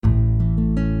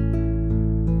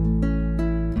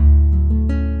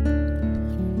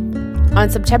On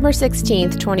September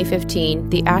 16, 2015,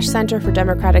 the Ash Center for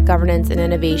Democratic Governance and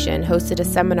Innovation hosted a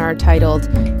seminar titled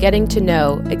Getting to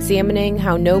Know, Examining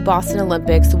How No Boston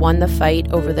Olympics Won the Fight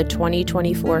Over the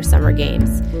 2024 Summer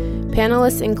Games.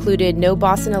 Panelists included No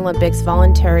Boston Olympics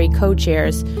voluntary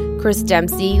co-chairs Chris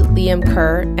Dempsey, Liam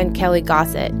Kerr, and Kelley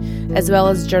Gossett, as well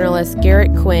as journalists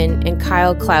Garrett, Quinn, and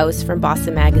Kyle Klaus from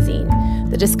Boston Magazine.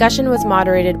 The discussion was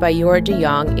moderated by Jorrit de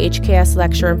Jong, HKS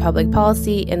Lecturer in Public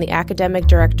Policy and the Academic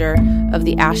Director of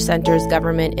the Ash Center's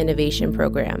Government Innovation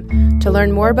Program. To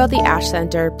learn more about the Ash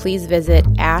Center, please visit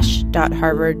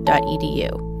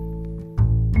ash.harvard.edu.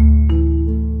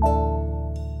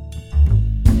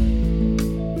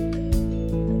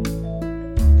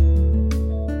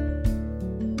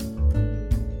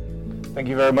 Thank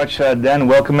you very much, Dan.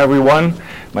 Welcome, everyone.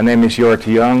 My name is Jorrit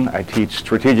de Jong. I teach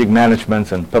strategic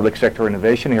management and public sector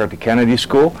innovation here at the Kennedy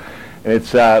School. And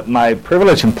it's my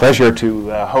privilege and pleasure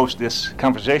to host this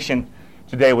conversation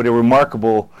today with a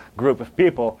remarkable group of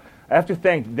people. I have to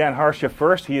thank Dan Harsha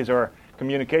first. He is our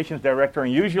communications director,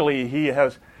 and usually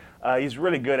he's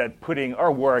really good at putting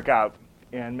our work out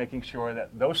and making sure that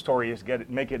those stories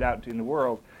make it out in the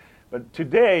world. But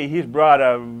today he's brought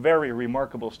a very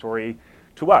remarkable story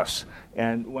to us.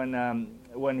 And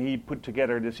when he put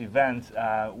together this event,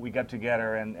 we got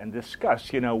together and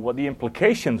discussed, what the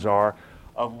implications are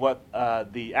of what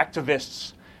the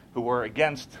activists who were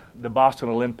against the Boston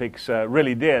Olympics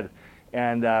really did.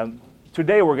 And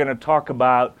today we're going to talk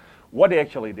about what they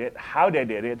actually did, how they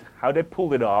did it, how they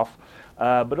pulled it off,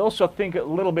 but also think a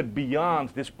little bit beyond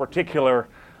this particular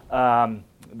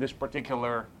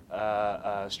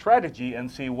strategy and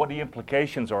see what the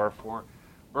implications are for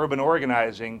urban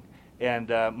organizing and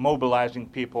mobilizing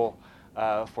people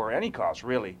for any cause,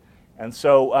 really. And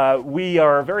so we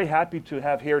are very happy to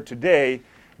have here today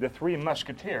the three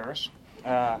musketeers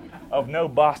of No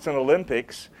Boston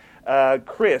Olympics.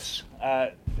 Chris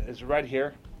is right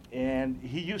here, and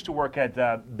he used to work at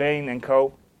Bain &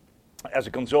 Co. as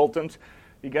a consultant.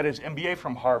 He got his MBA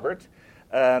from Harvard,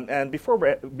 and before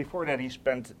that he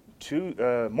spent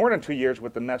more than 2 years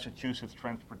with the Massachusetts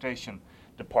Transportation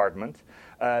Department.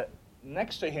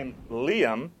 Next to him,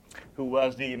 Liam, who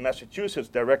was the Massachusetts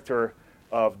Director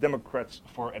of Democrats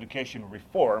for Education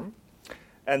Reform.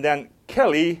 And then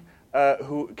Kelley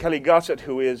Gossett,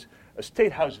 who is a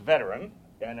State House veteran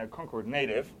and a Concord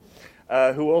native,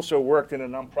 who also worked in the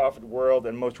nonprofit world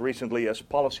and most recently as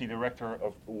policy director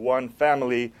of One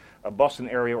Family, a Boston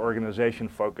area organization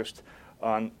focused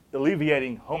on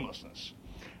alleviating homelessness.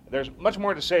 There's much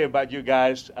more to say about you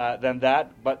guys than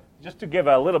that, but just to give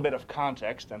a little bit of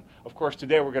context, and of course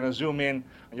today we're going to zoom in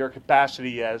on your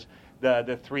capacity as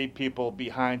the three people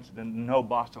behind the No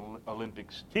Boston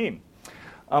Olympics team.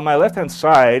 On my left-hand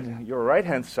side, your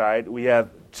right-hand side, we have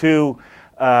two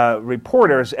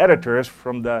reporters, editors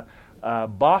from the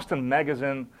Boston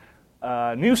Magazine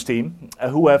news team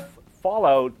who have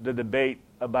followed the debate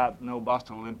about No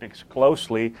Boston Olympics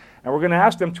closely, and we're going to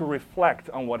ask them to reflect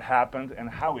on what happened and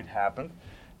how it happened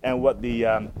and what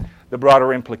the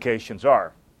broader implications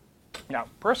are. Now,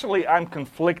 personally, I'm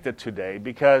conflicted today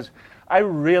because I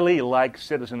really like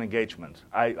citizen engagement.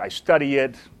 I study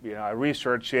it, I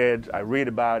research it, I read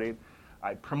about it,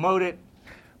 I promote it,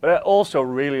 but I also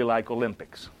really like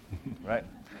Olympics, right?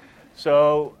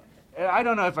 So I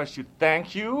don't know if I should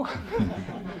thank you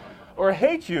or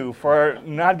hate you for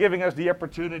not giving us the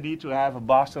opportunity to have a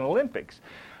Boston Olympics.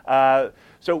 So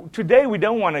today we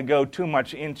don't want to go too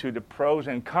much into the pros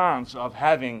and cons of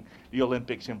having the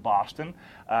Olympics in Boston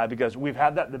because we've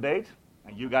had that debate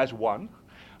and you guys won.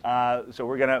 So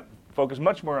we're going to focus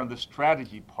much more on the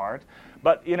strategy part.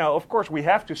 But, of course, we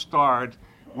have to start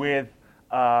with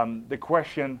the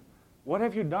question, what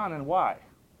have you done and why?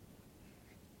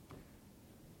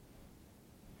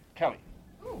 Kelley.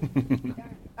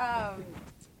 That's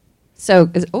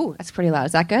pretty loud.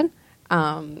 Is that good?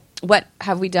 What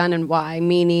have we done and why?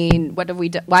 Meaning, what have we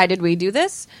done? Why did we do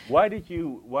this? Why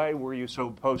were you so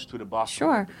opposed to the Boston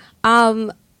Sure.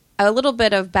 Olympics? A little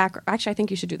bit of background. Actually, I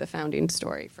think you should do the founding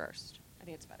story first. I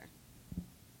think it's better.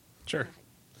 Sure.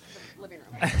 Living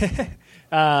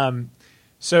room.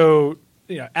 So,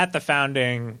 at the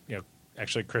founding,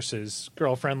 actually Chris's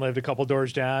girlfriend lived a couple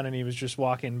doors down, and he was just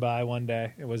walking by one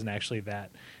day. It wasn't actually that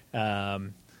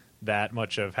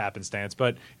much of happenstance,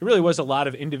 but it really was a lot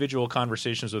of individual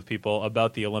conversations with people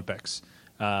about the Olympics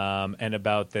and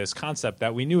about this concept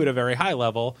that we knew at a very high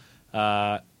level.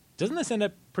 Doesn't this end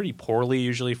up pretty poorly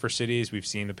usually for cities? We've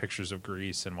seen the pictures of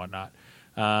Greece and whatnot.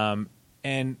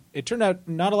 And it turned out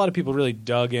not a lot of people really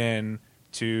dug in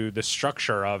to the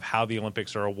structure of how the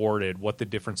Olympics are awarded, what the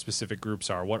different specific groups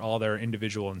are, what all their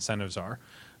individual incentives are.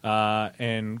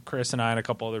 And Chris and I and a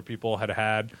couple other people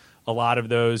had a lot of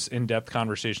those in-depth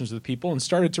conversations with people and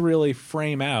started to really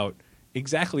frame out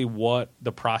exactly what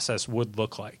the process would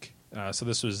look like. So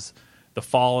this was the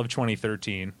fall of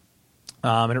 2013.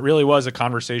 And it really was a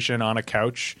conversation on a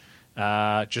couch,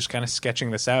 just kind of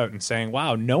sketching this out and saying,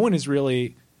 wow, no one is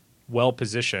really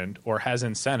well-positioned or has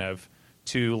incentive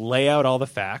to lay out all the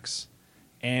facts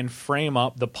and frame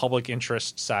up the public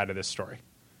interest side of this story.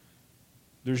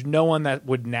 There's no one that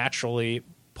would naturally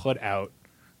put out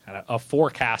kind of a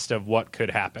forecast of what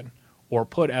could happen or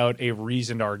put out a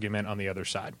reasoned argument on the other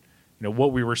side. You know,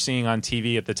 what we were seeing on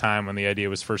TV at the time when the idea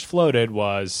was first floated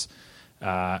was,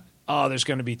 there's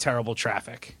going to be terrible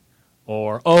traffic,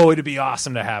 or, it'd be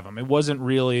awesome to have them. It wasn't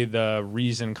really the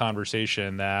reasoned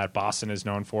conversation that Boston is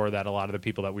known for, that a lot of the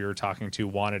people that we were talking to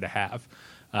wanted to have.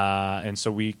 And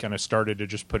so we kind of started to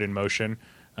just put in motion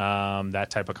that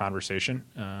type of conversation.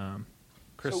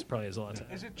 Chris probably has a lot to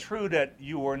add. Is it true that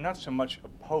you were not so much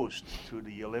opposed to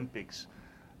the Olympics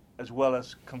as well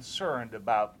as concerned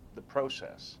about the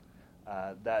process,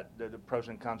 that the pros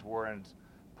and cons weren't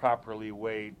properly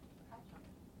weighed?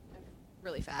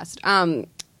 Really fast.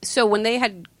 So when they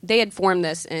had formed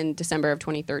this in December of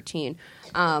 2013,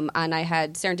 and I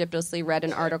had serendipitously read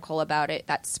an article about it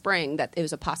that spring, that it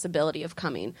was a possibility of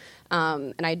coming.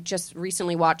 And I just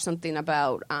recently watched something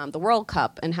about the World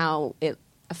Cup and how it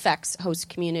affects host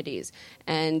communities.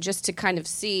 And just to kind of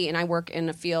see, and I work in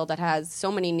a field that has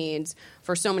so many needs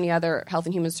for so many other health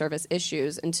and human service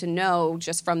issues, and to know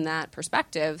just from that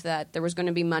perspective that there was going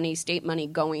to be money, state money,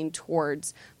 going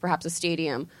towards perhaps a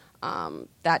stadium,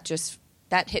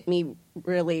 that hit me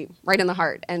really right in the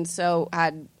heart. And so I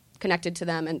had connected to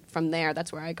them, and from there,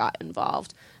 that's where I got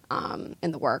involved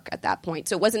in the work at that point.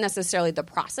 So it wasn't necessarily the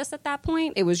process at that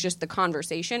point. It was just the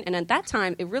conversation. And at that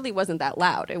time, it really wasn't that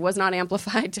loud. It was not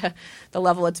amplified to the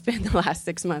level it's been the last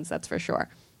 6 months, that's for sure.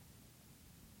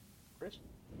 Chris?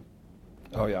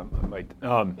 Oh, yeah, I might.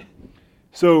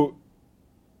 So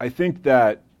I think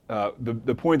that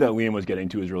the point that Liam was getting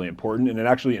to is really important, and it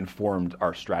actually informed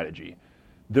our strategy.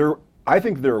 I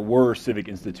think there were civic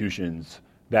institutions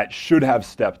that should have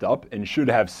stepped up and should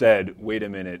have said, wait a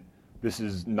minute, this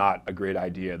is not a great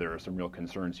idea. There are some real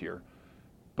concerns here.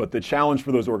 But the challenge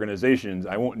for those organizations,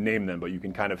 I won't name them, but you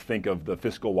can kind of think of the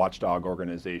fiscal watchdog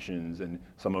organizations and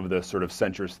some of the sort of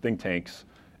centrist think tanks,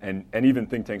 and even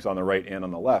think tanks on the right and on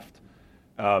the left,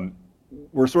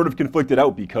 were sort of conflicted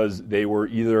out because they were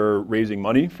either raising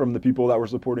money from the people that were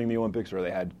supporting the Olympics, or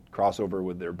they had crossover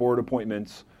with their board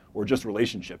appointments, or just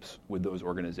relationships with those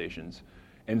organizations.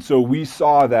 And so we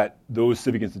saw that those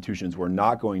civic institutions were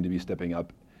not going to be stepping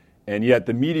up, and yet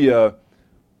the media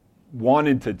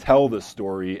wanted to tell the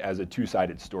story as a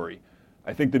two-sided story.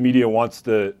 I think the media wants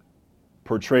to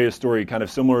portray a story kind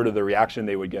of similar to the reaction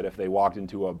they would get if they walked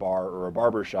into a bar or a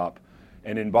barber shop.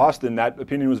 And in Boston, that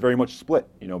opinion was very much split.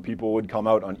 You know, people would come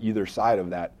out on either side of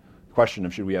that question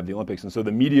of should we have the Olympics. And so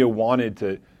the media wanted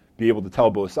to be able to tell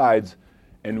both sides.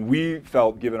 And we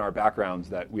felt, given our backgrounds,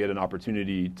 that we had an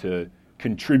opportunity to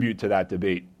contribute to that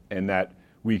debate, and that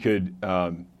we could,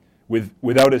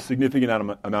 without a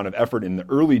significant amount of effort in the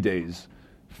early days,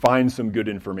 find some good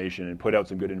information and put out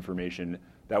some good information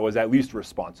that was at least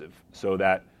responsive, so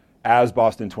that as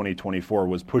Boston 2024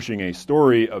 was pushing a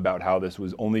story about how this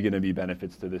was only going to be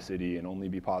benefits to the city and only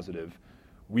be positive,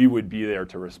 we would be there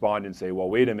to respond and say, well,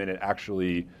 wait a minute,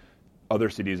 actually, other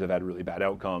cities have had really bad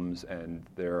outcomes, and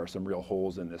there are some real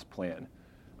holes in this plan.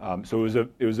 So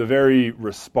it was a very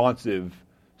responsive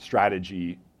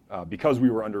strategy because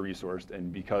we were under-resourced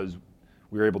and because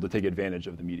we were able to take advantage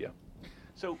of the media.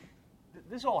 So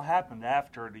this all happened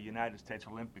after the United States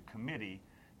Olympic Committee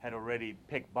had already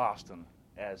picked Boston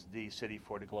as the city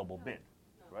for the global bid,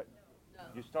 right? No.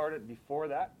 You started before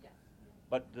that? Yes.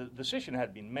 But the decision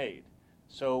had been made.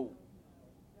 So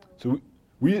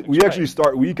we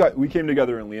came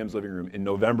together in Liam's living room in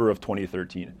November of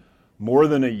 2013, more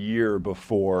than a year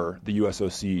before the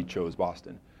USOC chose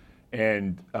Boston.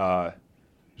 And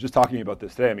just talking about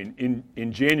this today, I mean,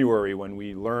 in January, when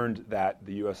we learned that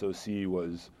the USOC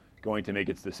was going to make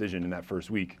its decision in that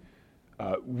first week,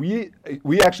 we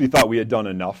actually thought we had done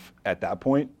enough at that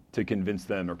point to convince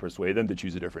them or persuade them to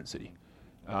choose a different city.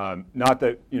 Not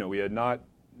that we had not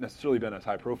necessarily been as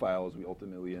high profile as we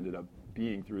ultimately ended up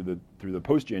being through the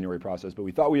post-January process, but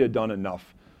we thought we had done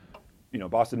enough.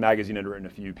 Boston Magazine had written a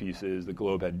few pieces, the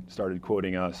Globe had started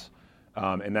quoting us,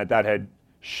 and that had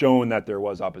shown that there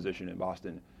was opposition in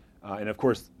Boston. And of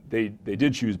course, they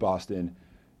did choose Boston,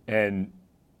 and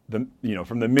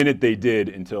from the minute they did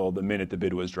until the minute the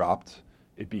bid was dropped,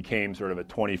 it became sort of a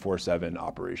 24/7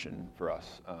 operation for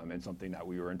us, and something that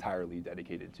we were entirely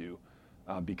dedicated to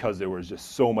because there was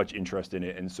just so much interest in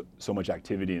it and so much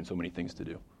activity and so many things to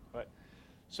do. Right.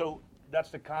 So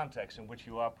that's the context in which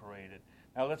you operated.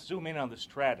 Now let's zoom in on the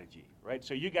strategy, right?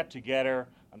 So you got together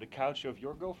on the couch of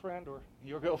your girlfriend or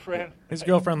your girlfriend? His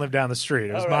girlfriend lived down the street.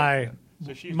 It was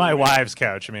So my wife's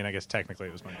couch. I mean, I guess technically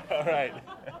it was mine. All right.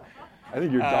 I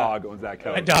think your dog owns that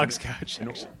couch. My dog's couch.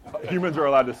 Humans are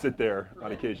allowed to sit there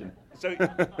on occasion. So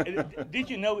did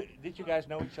you guys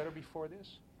know each other before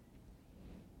this?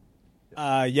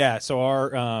 Yeah. So our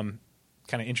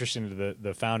kind of interest into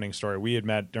the founding story, we had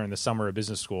met during the summer of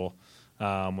business school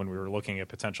when we were looking at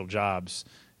potential jobs.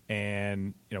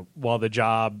 And, while the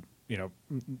job,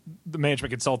 the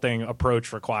management consulting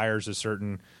approach requires a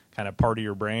certain kind of part of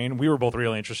your brain, we were both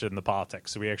really interested in the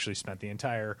politics. So we actually spent the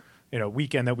entire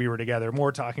weekend that we were together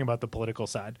more talking about the political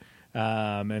side,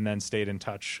 and then stayed in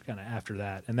touch kind of after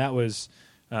that. And that was,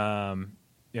 I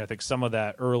think some of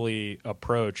that early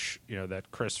approach,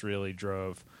 that Chris really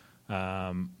drove,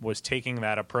 was taking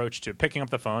that approach to picking up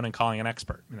the phone and calling an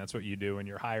expert. And that's what you do when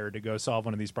you're hired to go solve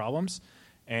one of these problems.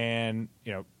 And,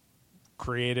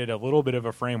 created a little bit of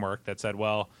a framework that said,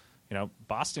 well,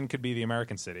 Boston could be the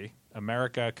American city.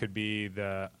 America could be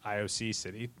the IOC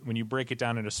city. When you break it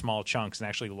down into small chunks and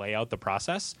actually lay out the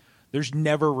process, there's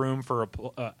never room for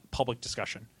a public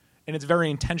discussion. And it's very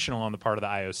intentional on the part of the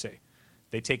IOC.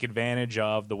 They take advantage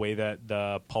of the way that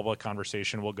the public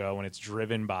conversation will go when it's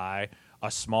driven by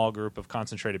a small group of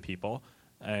concentrated people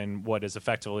and what is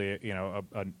effectively,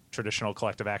 a traditional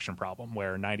collective action problem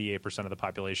where 98% of the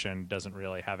population doesn't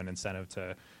really have an incentive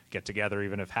to get together,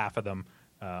 even if half of them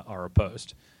are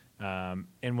opposed. And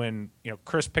when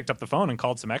Chris picked up the phone and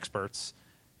called some experts,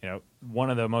 one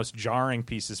of the most jarring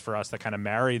pieces for us that kind of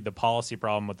married the policy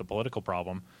problem with the political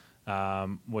problem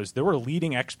was there were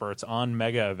leading experts on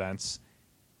mega events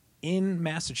in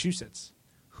Massachusetts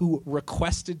who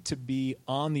requested to be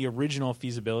on the original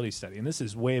feasibility study. And this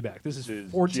is way back. This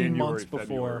is 14 January, months before.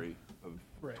 February of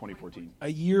 2014. A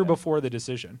year before the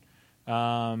decision.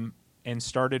 And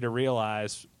started to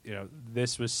realize,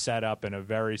 this was set up in a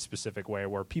very specific way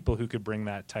where people who could bring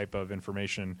that type of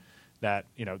information that,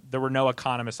 there were no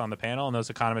economists on the panel and those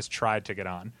economists tried to get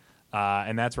on.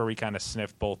 And that's where we kind of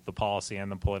sniffed both the policy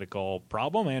and the political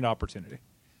problem and opportunity.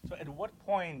 So at what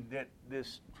point did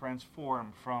this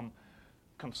transform from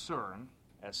concern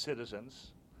as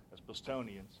citizens, as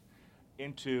Bostonians,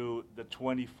 into the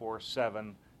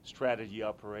 24/7 strategy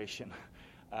operation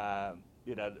that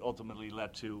ultimately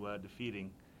led to defeating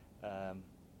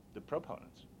the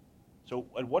proponents? So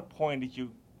at what point did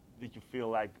you feel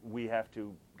like we have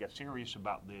to get serious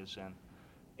about this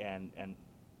and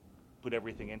put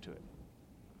everything into it?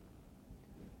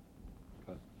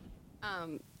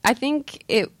 I think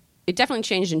it definitely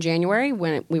changed in January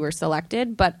when we were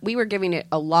selected, but we were giving it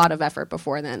a lot of effort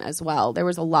before then as well. There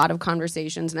was a lot of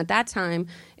conversations, and at that time,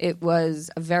 it was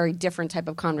a very different type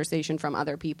of conversation from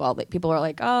other people. People were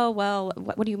like, oh, well,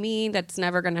 what do you mean? That's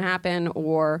never going to happen,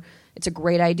 or it's a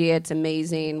great idea, it's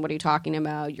amazing, what are you talking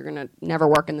about? You're going to never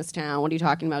work in this town. What are you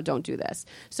talking about? Don't do this.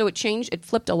 So it changed. It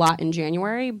flipped a lot in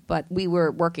January, but we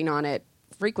were working on it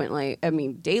frequently,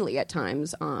 daily at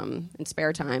times, in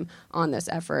spare time on this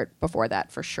effort before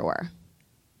that, for sure.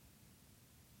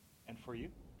 And for you?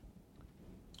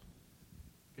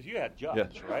 Because you had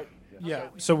jobs, right? Yeah.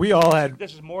 So we all had...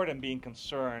 This is more than being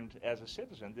concerned as a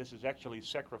citizen. This is actually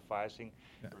sacrificing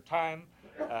your time,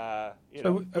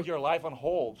 put your life on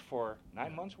hold for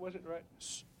 9 months, was it, right?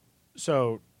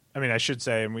 So, I should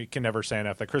say, and we can never say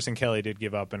enough, that Chris and Kelley did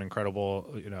give up an incredible,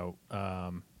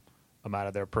 amount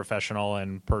of their professional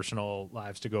and personal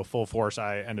lives to go full force.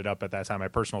 I ended up at that time, my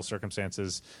personal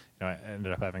circumstances, I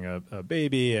ended up having a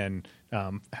baby and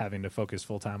having to focus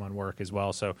full time on work as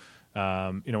well. So,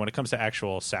 when it comes to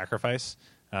actual sacrifice,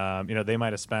 they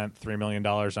might have spent $3 million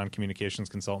on communications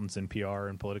consultants in PR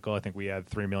and political. I think we had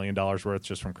 $3 million worth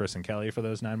just from Chris and Kelley for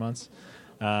those 9 months.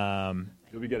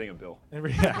 You'll be getting a bill.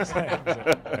 Yeah,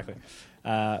 exactly.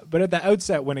 But at the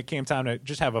outset, when it came time to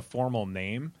just have a formal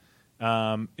name,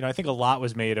 I think a lot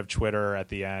was made of Twitter at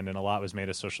the end and a lot was made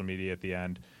of social media at the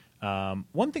end.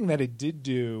 One thing that it did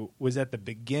do was at the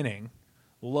beginning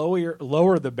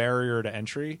lower the barrier to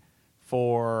entry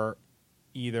for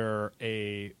either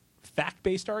a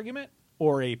fact-based argument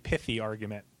or a pithy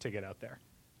argument to get out there.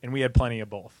 And we had plenty of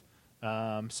both.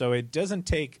 So it didn't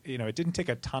take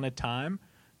a ton of time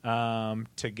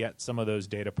to get some of those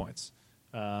data points.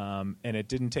 And it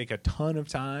didn't take a ton of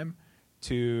time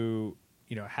to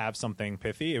have something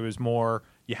pithy. It was more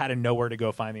you had to know where to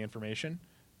go find the information,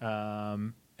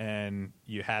 and and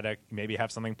you had to maybe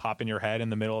have something pop in your head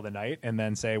in the middle of the night and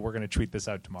then say, we're going to tweet this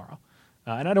out tomorrow.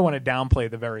 And I don't want to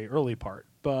downplay the very early part,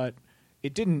 but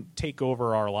it didn't take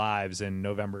over our lives in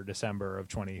November, December of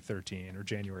 2013 or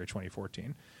January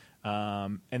 2014.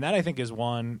 And that, I think, is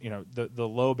one, the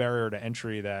low barrier to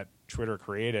entry that Twitter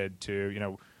created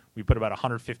to, we put about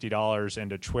 $150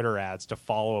 into Twitter ads to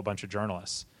follow a bunch of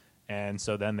journalists. And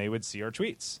so then they would see our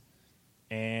tweets.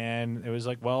 And it was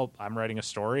like, well, I'm writing a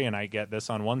story and I get this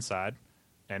on one side,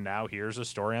 and now here's a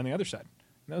story on the other side.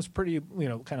 And that was pretty,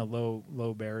 kind of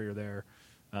low barrier there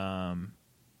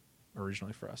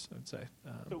originally for us, I would say.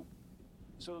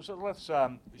 So let's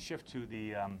shift to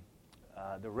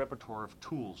the repertoire of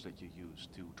tools that you use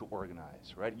to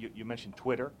organize, right? You mentioned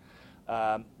Twitter.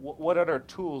 What other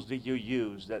tools did you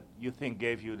use that you think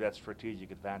gave you that strategic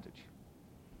advantage?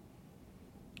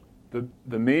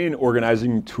 The main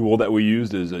organizing tool that we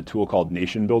used is a tool called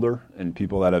Nation Builder, and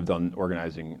people that have done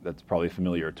organizing, that's probably a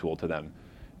familiar tool to them.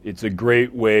 It's a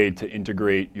great way to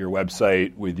integrate your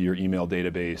website with your email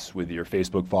database, with your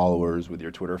Facebook followers, with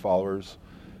your Twitter followers.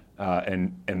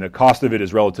 And the cost of it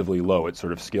is relatively low. It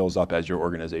sort of scales up as your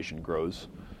organization grows.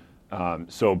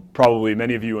 So probably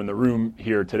many of you in the room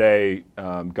here today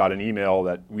got an email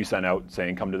that we sent out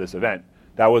saying, come to this event.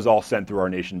 That was all sent through our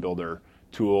Nation Builder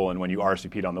tool, and when you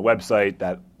RSVP'd on the website,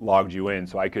 that logged you in.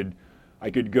 So I could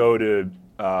go to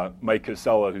Mike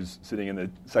Casella, who's sitting in the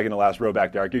second to last row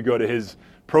back there. I could go to his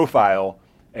profile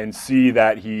and see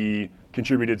that he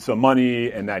contributed some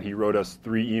money and that he wrote us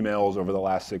 3 emails over the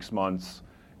last 6 months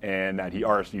and that he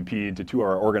RSVP'd to 2 of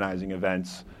our organizing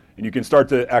events. And you can start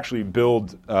to actually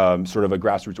build sort of a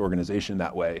grassroots organization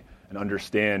that way and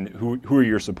understand who are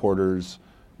your supporters,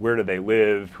 where do they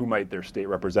live, who might their state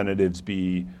representatives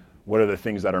be, what are the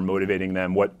things that are motivating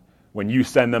them, when you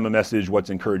send them a message,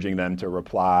 what's encouraging them to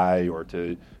reply or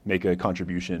to make a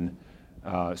contribution.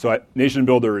 So Nation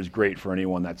Builder is great for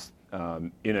anyone that's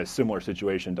in a similar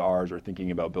situation to ours or thinking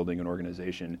about building an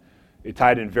organization. It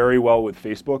tied in very well with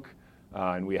Facebook,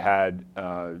 and we had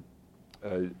a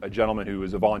gentleman who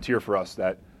was a volunteer for us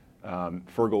that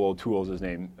Fergal O'Toole is his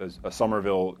name, a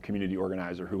Somerville community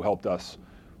organizer who helped us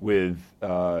with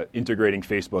integrating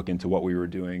Facebook into what we were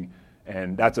doing.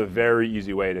 And that's a very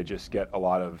easy way to just get a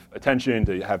lot of attention,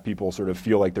 to have people sort of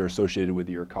feel like they're associated with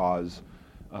your cause.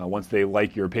 Once they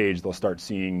like your page, they'll start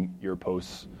seeing your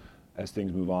posts as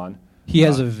things move on. He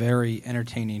has a very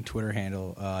entertaining Twitter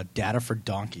handle, Data for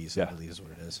Donkeys, I believe is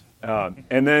what it is.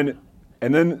 And then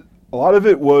a lot of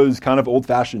it was kind of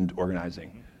old-fashioned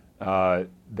organizing.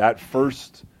 That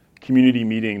first community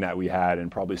meeting that we had,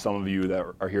 and probably some of you that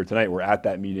are here tonight were at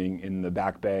that meeting in the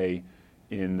Back Bay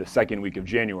in the second week of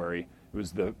January. It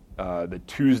was the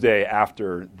Tuesday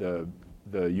after the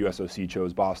USOC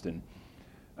chose Boston.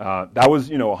 That was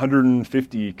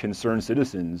 150 concerned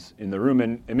citizens in the room,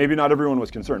 and maybe not everyone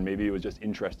was concerned. Maybe it was just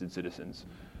interested citizens.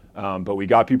 But we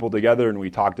got people together and we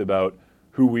talked about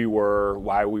who we were,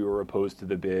 why we were opposed to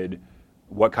the bid,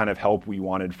 what kind of help we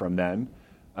wanted from them.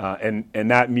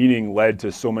 And that meeting led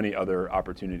to so many other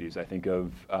opportunities. I think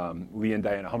of Lee and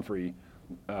Diana Humphrey,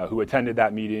 who attended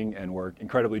that meeting and were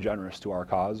incredibly generous to our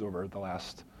cause over the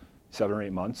last 7 or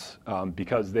 8 months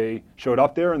because they showed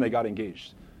up there and they got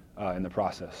engaged in the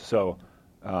process. So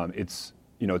it's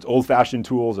old-fashioned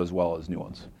tools as well as new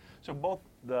ones. So both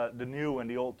the new and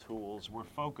the old tools were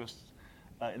focused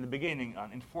in the beginning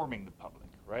on informing the public,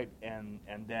 right? And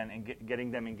then getting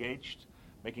them engaged,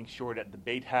 making sure that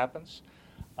debate happens.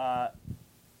 How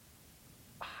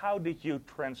did you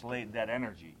translate that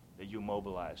energy that you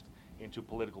mobilized into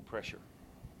political pressure?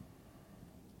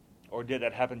 Or did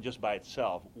that happen just by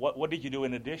itself? What did you do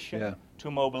in addition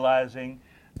to mobilizing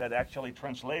that actually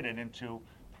translated into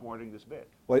thwarting this bid?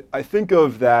 Well, I think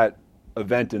of that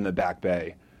event in the Back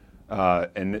Bay,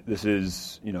 and this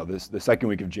is the second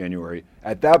week of January.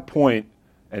 At that point,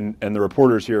 and the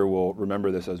reporters here will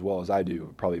remember this as well as I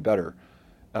do, probably better.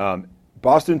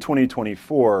 Boston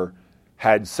 2024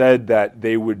 had said that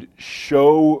they would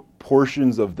show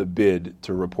portions of the bid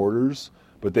to reporters,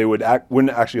 but they wouldn't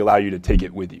actually allow you to take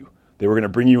it with you. They were going to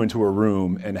bring you into a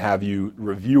room and have you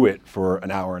review it for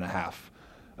an hour and a half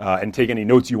and take any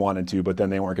notes you wanted to, but then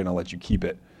they weren't going to let you keep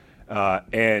it.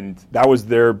 And that was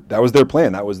their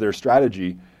plan. That was their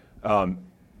strategy.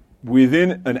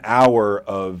 Within an hour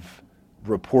of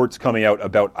reports coming out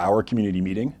about our community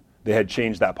meeting, they had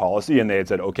changed that policy and they had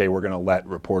said, okay, we're going to let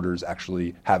reporters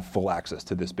actually have full access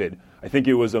to this bid. I think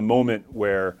it was a moment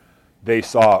where they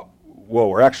saw, whoa,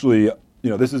 we're actually,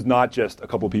 this is not just a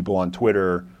couple people on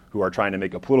Twitter who are trying to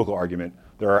make a political argument.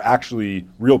 There are actually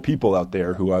real people out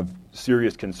there who have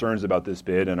serious concerns about this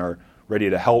bid and are ready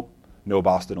to help No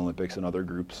Boston Olympics and other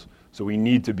groups. So we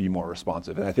need to be more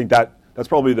responsive. And I think that's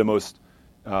probably the most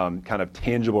kind of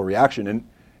tangible reaction.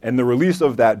 And the release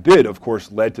of that bid, of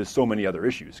course, led to so many other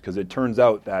issues, because it turns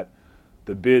out that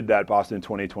the bid that Boston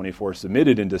 2024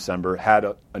 submitted in December had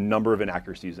a number of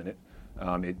inaccuracies in it.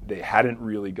 They hadn't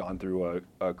really gone through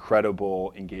a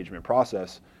credible engagement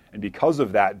process. And because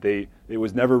of that, it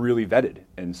was never really vetted.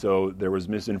 And so there was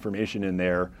misinformation in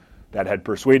there that had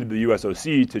persuaded the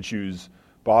USOC to choose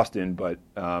Boston, but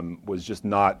was just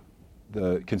not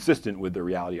consistent with the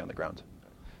reality on the ground.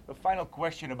 A final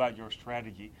question about your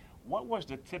strategy. What was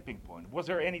the tipping point? Was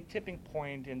there any tipping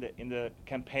point in the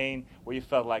campaign where you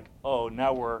felt like, oh,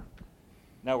 now we're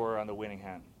on the winning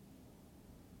hand?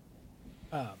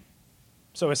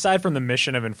 So aside from the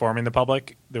mission of informing the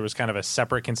public, there was kind of a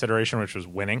separate consideration, which was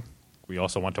winning. We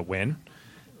also want to win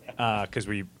because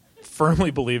we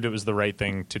firmly believed it was the right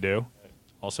thing to do.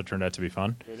 Also turned out to be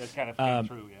fun. Yeah, that kind of came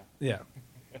through, yeah.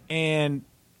 Yeah. And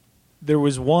there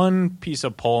was one piece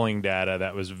of polling data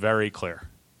that was very clear.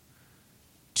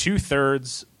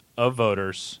 2/3 of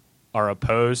voters are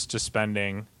opposed to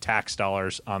spending tax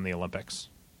dollars on the Olympics.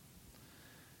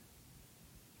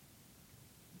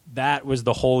 That was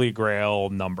the holy grail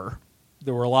number.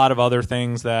 There were a lot of other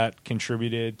things that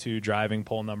contributed to driving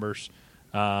poll numbers.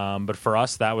 But for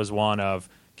us, that was one of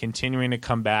continuing to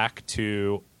come back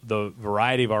to the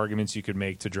variety of arguments you could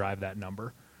make to drive that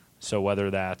number. So whether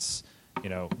that's,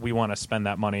 we want to spend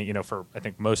that money, for I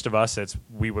think most of us,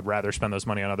 we would rather spend those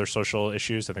money on other social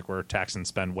issues. I think we're tax and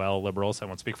spend well liberals. I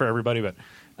won't speak for everybody, but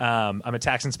I'm a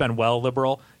tax and spend well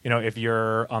liberal. If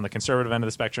you're on the conservative end of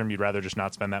the spectrum, you'd rather just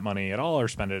not spend that money at all or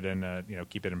spend it in,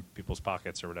 keep it in people's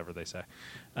pockets or whatever they say.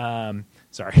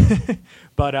 Sorry.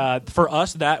 But for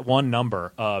us, that one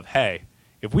number of, hey,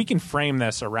 if we can frame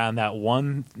this around that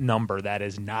one number that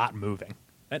is not moving,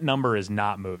 that number is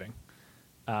not moving,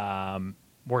 we're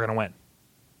going to win.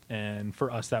 And for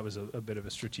us, that was a bit of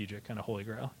a strategic kind of holy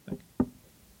grail, I think.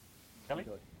 Kelley?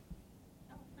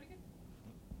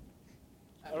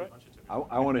 All right.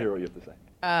 I want to hear what you have to say.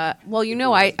 Well,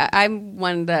 I'm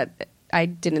one that I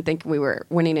didn't think we were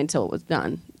winning until it was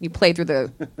done. You play through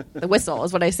the whistle,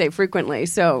 is what I say frequently.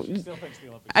 So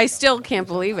I still can't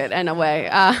believe it in a way.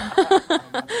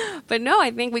 But no,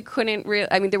 I think we couldn't really.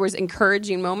 I mean, there was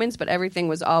encouraging moments, but everything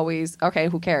was always, okay,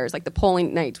 who cares? Like the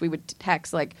polling nights, we would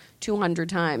text like 200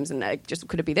 times, and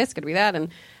could it be this? Could it be that? And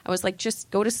I was like, just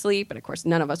go to sleep. And of course,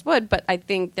 none of us would. But I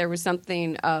think there was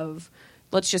something of,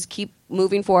 let's just keep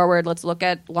moving forward. Let's look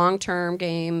at long-term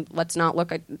game. Let's not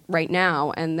look at right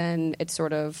now. And then it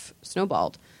sort of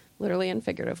snowballed, literally and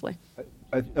figuratively.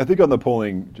 I think on the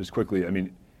polling, just quickly, I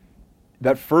mean,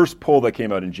 that first poll that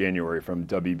came out in January from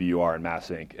WBUR and Mass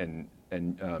Inc., and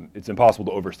it's impossible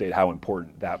to overstate how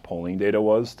important that polling data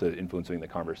was to influencing the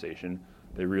conversation.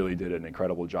 They really did an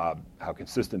incredible job, how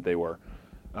consistent they were.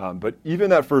 But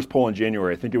even that first poll in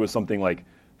January, I think it was something like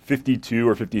 52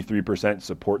 or 53%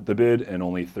 support the bid and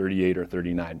only 38 or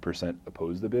 39%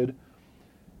 oppose the bid.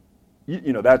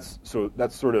 That's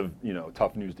sort of,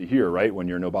 tough news to hear, right? When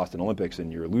you're no Boston Olympics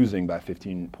and you're losing by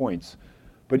 15 points.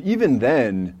 But even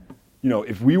then,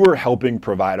 if we were helping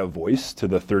provide a voice to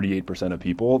the 38% of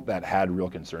people that had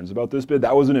real concerns about this bid,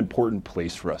 that was an important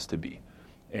place for us to be.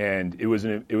 And it was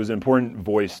an important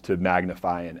voice to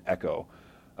magnify and echo.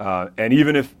 And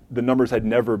even if the numbers had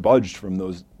never budged from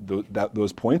those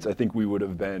points, I think we would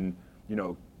have been,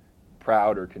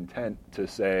 proud or content to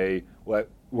say, well,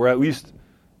 we're at least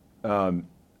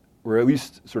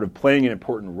sort of playing an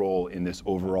important role in this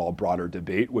overall broader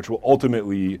debate, which will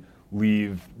ultimately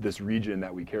leave this region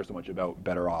that we care so much about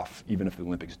better off, even if the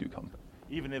Olympics do come.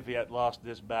 Even if we had lost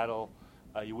this battle,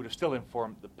 you would have still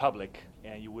informed the public,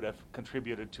 and you would have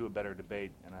contributed to a better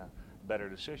debate and a better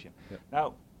decision. Yep.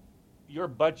 Now, your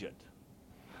budget,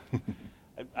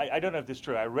 I don't know if this is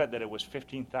true. I read that it was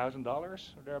 $15,000 or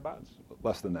thereabouts.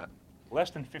 Less than that. Less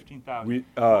than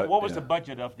 $15,000. What was the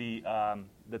budget of the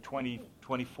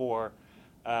 2024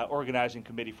 organizing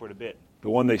committee for the bid? The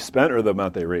one they spent or the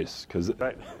amount they raised? Because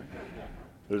right.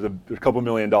 there's a couple $1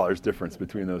 million difference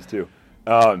between those two.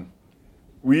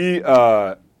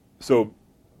 So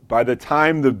by the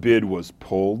time the bid was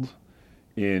pulled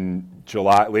in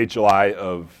late July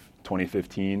of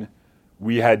 2015,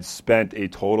 we had spent a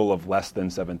total of less than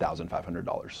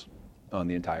 $7,500 on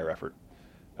the entire effort.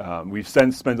 We've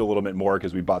since spent a little bit more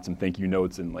because we bought some thank you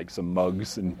notes and like some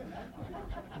mugs and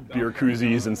beer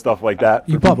koozies and stuff like that.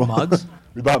 You bought mugs?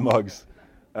 We bought mugs.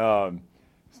 I want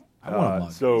a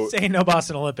mug. So say no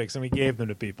Boston Olympics, and we gave them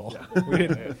to people. Yeah. We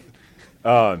didn't.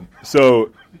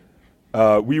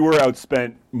 We were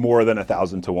outspent more than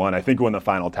 1,000 to 1. I think when the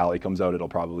final tally comes out, it'll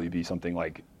probably be something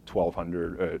like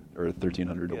 1,200 or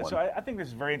 1,300 to 1. So I think this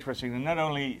is very interesting. And not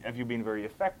only have you been very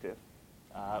effective,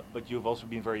 but you've also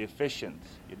been very efficient.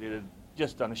 You did it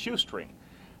just on a shoestring.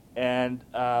 And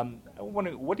I'm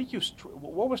wondering, what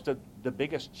was the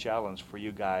biggest challenge for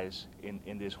you guys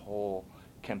in this whole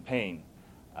campaign?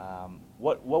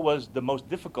 What was the most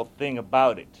difficult thing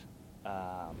about it?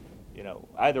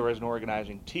 Either as an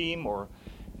organizing team or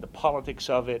the politics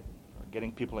of it, or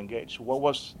getting people engaged. What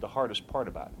was the hardest part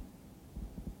about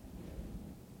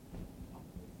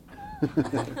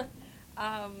it?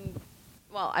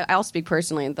 Well, I'll speak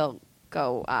personally, and they'll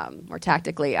go more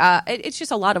tactically. It's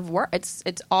just a lot of work.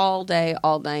 It's all day,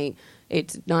 all night.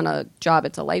 It's not a job;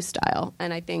 it's a lifestyle,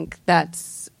 and I think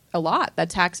that's a lot. That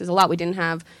taxes a lot. We didn't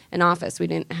have an office. We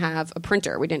didn't have a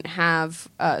printer. We didn't have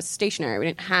stationery. We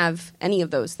didn't have any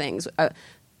of those things.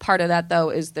 Part of that,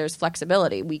 though, is there's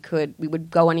flexibility. We would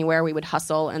go anywhere. We would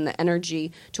hustle, and the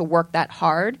energy to work that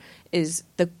hard is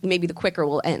maybe the quicker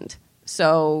we'll end.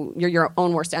 So you're your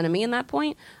own worst enemy in that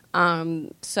point.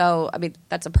 So, I mean,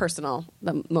 that's the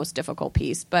most difficult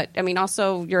piece. But, I mean,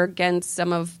 also you're against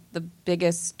some of the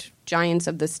biggest giants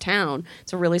of this town.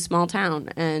 It's a really small town,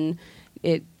 and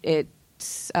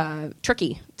it's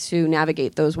tricky to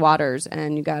navigate those waters,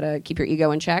 and you got to keep your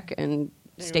ego in check and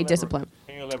stay disciplined.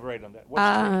 Can you elaborate on that?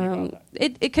 What's tricky about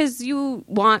that? Because you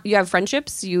have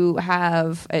friendships,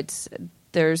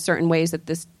 there's certain ways that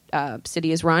this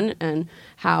city is run and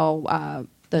how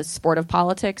the sport of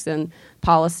politics and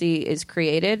policy is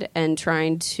created, and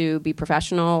trying to be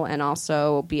professional and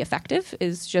also be effective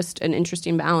is just an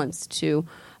interesting balance to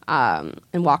and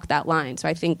walk that line. So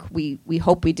I think we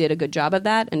hope we did a good job of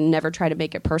that and never try to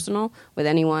make it personal with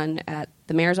anyone at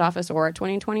the mayor's office or at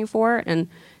 2024. And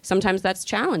sometimes that's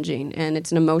challenging, and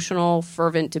it's an emotional,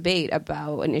 fervent debate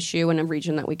about an issue in a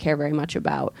region that we care very much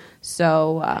about.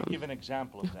 So give an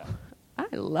example of that. I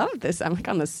love this. I'm like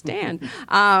on the stand.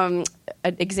 An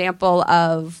example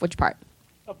of which part?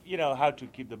 How to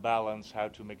keep the balance, how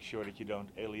to make sure that you don't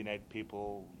alienate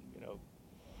people,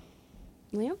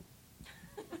 Leo?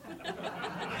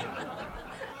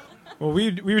 Well,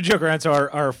 we would joke around. So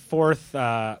our fourth,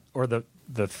 or the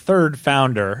third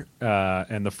founder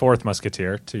and the fourth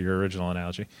musketeer, to your original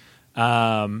analogy,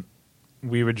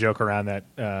 we would joke around that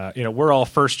we're all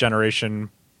first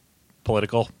generation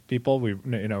political people. We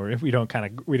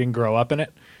didn't grow up in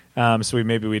it, so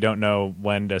we don't know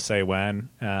when to say when.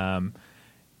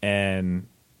 And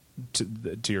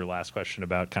to your last question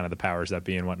about kind of the powers that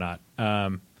be and whatnot.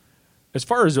 As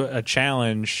far as a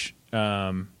challenge,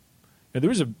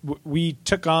 we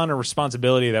took on a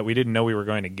responsibility that we didn't know we were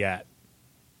going to get,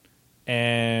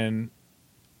 and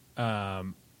I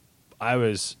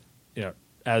was,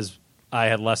 as I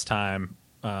had less time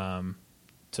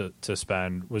to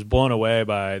spend, was blown away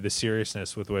by the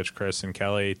seriousness with which Chris and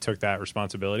Kelley took that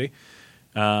responsibility,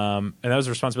 and that was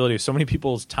the responsibility of so many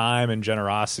people's time and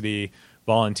generosity,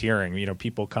 volunteering,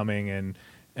 people coming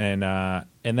and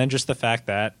then just the fact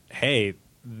that, hey,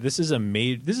 this is a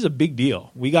big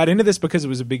deal. We got into this because it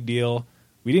was a big deal.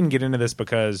 We didn't get into this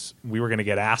because we were going to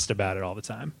get asked about it all the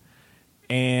time.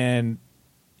 And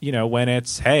when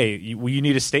it's, hey, you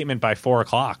need a statement by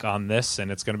 4:00 on this, and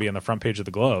it's going to be on the front page of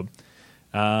the Globe.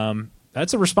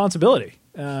 That's a responsibility,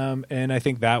 and I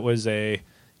think that was a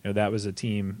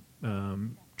team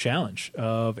challenge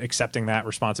of accepting that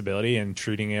responsibility and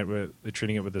treating it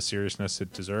with the seriousness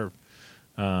it deserved.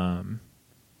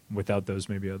 Without those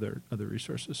maybe other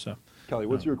resources. So, Kelley,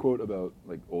 what's your quote about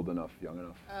old enough, young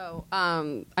enough?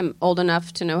 I'm old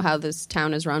enough to know how this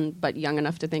town is run, but young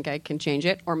enough to think I can change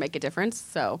it or make a difference.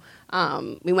 So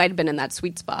we might have been in that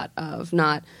sweet spot of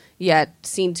not yet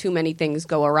seen too many things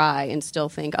go awry and still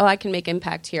think, I can make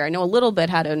impact here. I know a little bit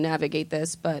how to navigate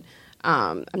this, but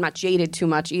I'm not jaded too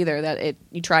much either. That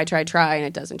you try, and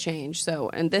it doesn't change. So,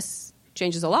 and this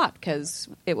changes a lot because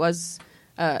it was.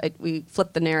 We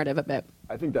flipped the narrative a bit.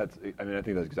 I think that's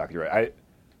exactly right.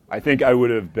 I think I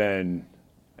would have been,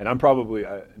 and I'm probably,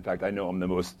 in fact, I know I'm the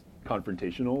most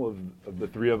confrontational of the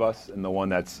three of us, and the one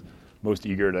that's most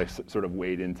eager to sort of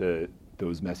wade into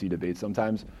those messy debates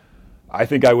sometimes. I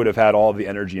think I would have had all of the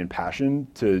energy and passion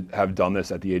to have done this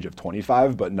at the age of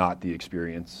 25, but not the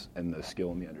experience and the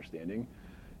skill and the understanding.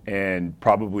 And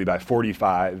probably by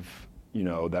 45,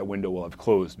 that window will have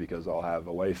closed because I'll have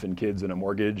a wife and kids and a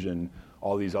mortgage and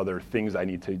all these other things I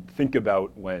need to think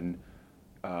about when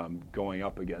going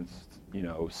up against,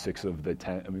 6 of the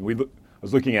 10. I mean, I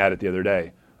was looking at it the other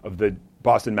day. Of the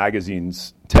Boston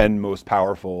Magazine's 10 most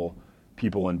powerful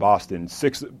people in Boston,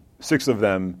 six of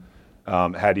them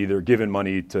had either given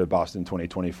money to Boston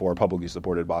 2024, publicly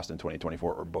supported Boston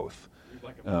 2024, or both.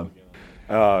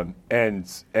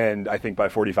 And I think by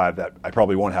 45 that I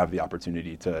probably won't have the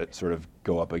opportunity to sort of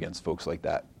go up against folks like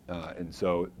that. And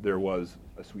so there was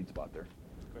a sweet spot there.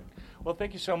 Great. Well,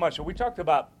 thank you so much. So we talked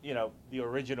about, the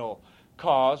original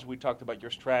cause. We talked about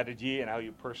your strategy and how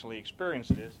you personally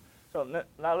experienced this. So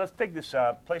now let's take this,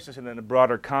 place this in a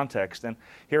broader context and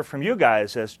hear from you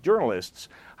guys as journalists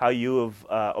how you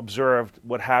have observed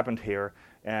what happened here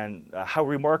and how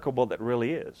remarkable that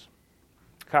really is.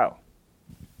 Kyle.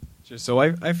 Sure. So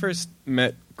I first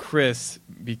met Chris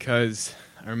because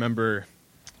I remember,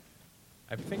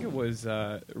 I think it was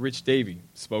Rich Davey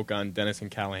spoke on Dennis and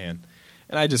Callahan,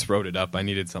 and I just wrote it up. I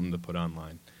needed something to put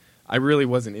online. I really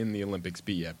wasn't in the Olympics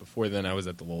beat yet. Before then, I was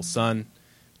at the Lowell Sun,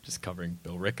 just covering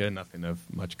Bill Ricca, nothing of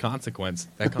much consequence.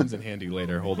 That comes in handy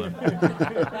later. Hold on.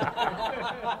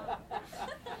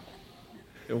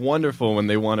 Wonderful when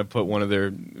they want to put one of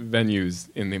their venues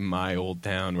in my old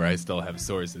town where I still have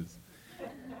sources.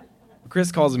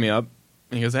 Chris calls me up,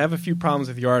 and he goes, I have a few problems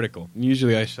with your article. And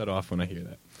usually I shut off when I hear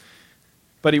that.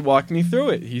 But he walked me through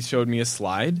it. He showed me a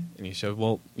slide, and he showed,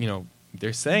 well,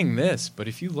 they're saying this, but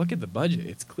if you look at the budget,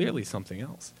 it's clearly something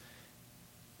else.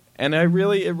 And it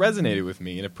resonated with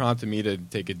me, and it prompted me to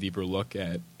take a deeper look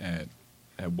at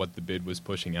what the bid was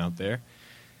pushing out there.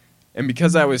 And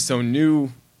because I was so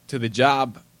new to the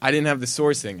job, I didn't have the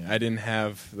sourcing. I didn't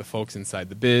have the folks inside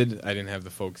the bid. I didn't have the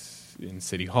folks in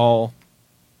City Hall.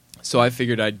 So I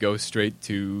figured I'd go straight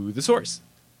to the source.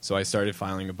 So I started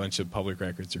filing a bunch of public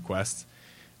records requests,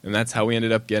 and that's how we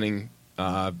ended up getting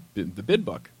the bid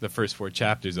book, the first 4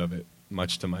 chapters of it,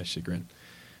 much to my chagrin.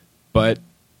 But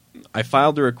I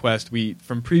filed a request.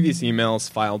 From previous emails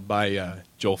filed by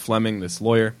Joel Fleming, this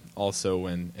lawyer, also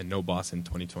in No Boss in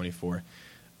 2024,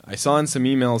 I saw in some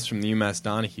emails from the UMass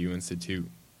Donahue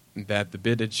Institute that the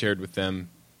bid had shared with them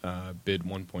bid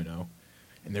 1.0,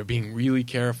 and they're being really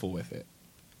careful with it.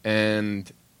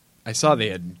 And I saw they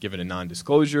had given a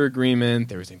non-disclosure agreement.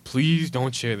 They were saying, please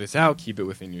don't share this out. Keep it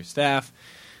within your staff.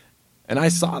 And I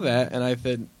saw that, and I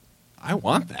said, I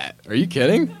want that. Are you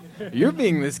kidding? You're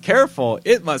being this careful.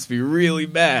 It must be really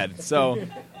bad. So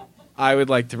I would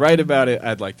like to write about it.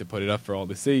 I'd like to put it up for all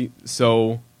to see.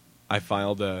 So I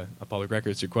filed a public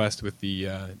records request with the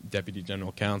Deputy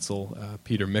General Counsel,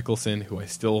 Peter Mickelson, who I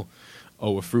still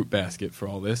owe a fruit basket for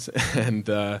all this. And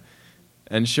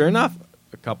sure enough,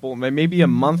 maybe a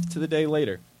month to the day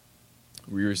later,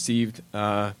 we received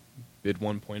bid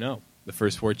 1.0, the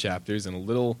first 4 chapters in a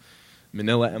little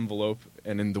manila envelope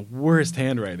and in the worst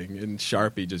handwriting in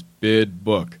Sharpie, just bid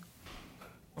book.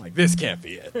 I'm like, this can't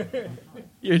be it.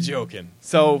 You're joking.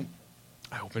 So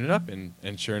I opened it up,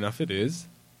 and sure enough it is.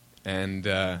 And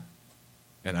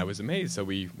I was amazed. So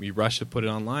we rushed to put it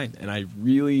online. And I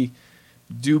really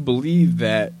do believe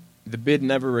that the bid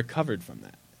never recovered from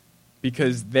that.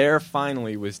 Because there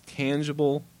finally was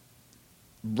tangible,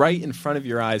 right in front of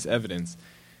your eyes evidence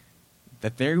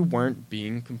that they weren't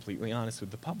being completely honest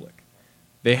with the public.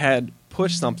 They had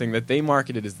pushed something that they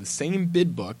marketed as the same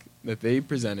bid book that they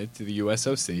presented to the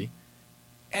USOC,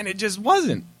 and it just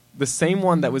wasn't. The same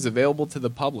one that was available to the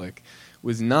public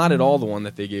was not at all the one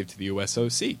that they gave to the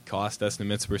USOC. Cost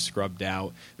estimates were scrubbed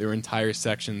out. There were entire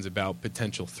sections about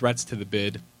potential threats to the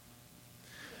bid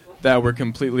that were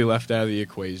completely left out of the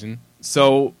equation.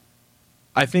 So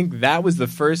I think that was the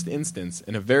first instance,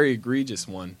 and a very egregious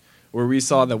one, where we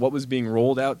saw that what was being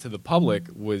rolled out to the public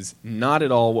was not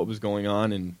at all what was going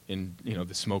on in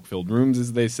the smoke-filled rooms,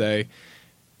 as they say.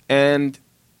 And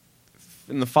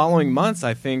in the following months,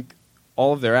 I think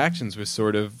all of their actions were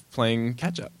sort of playing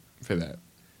catch-up for that.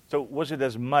 So was it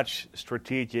as much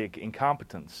strategic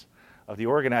incompetence of the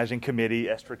organizing committee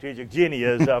as strategic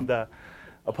genius of the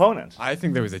opponents? I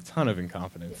think there was a ton of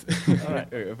incompetence, All right.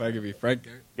 if I could be frank.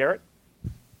 Garrett?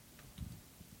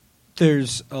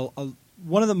 There's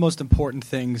one of the most important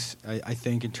things, I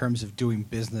think, in terms of doing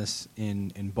business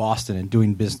in Boston and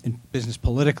doing business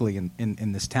politically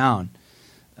in this town,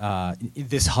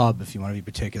 this hub, if you want to be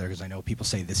particular, because I know people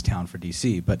say this town for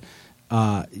D.C., but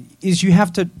is you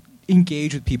have to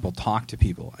engage with people, talk to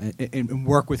people, and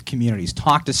work with communities,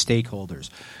 talk to stakeholders,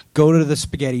 go to the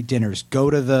spaghetti dinners,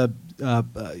 go to the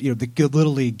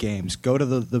Little League games, go to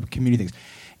the community things.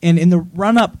 And in the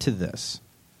run-up to this,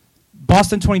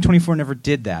 Boston 2024 never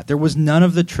did that. There was none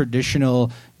of the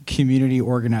traditional community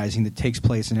organizing that takes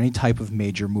place in any type of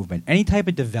major movement. Any type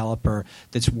of developer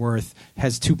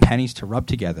has 2 pennies to rub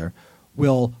together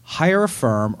will hire a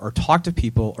firm or talk to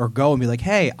people or go and be like,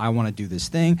 hey, I want to do this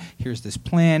thing. Here's this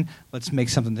plan. Let's make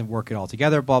something to work it all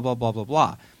together, blah, blah, blah, blah,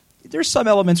 blah. there's some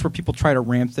elements where people try to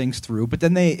ram things through, but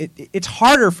then it's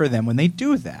harder for them when they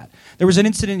do that. There was an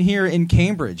incident here in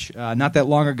Cambridge not that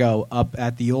long ago up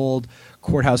at the old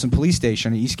courthouse and police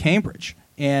station in East Cambridge.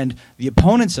 And the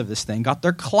opponents of this thing got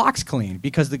their clocks cleaned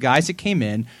because the guys that came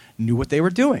in knew what they were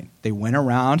doing. They went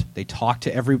around, they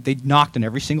knocked on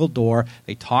every single door,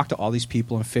 they talked to all these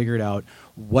people and figured out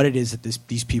what it is that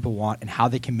these people want and how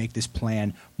they can make this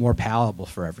plan more palatable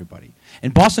for everybody.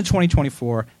 And Boston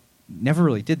 2024 never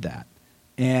really did that.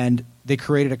 And they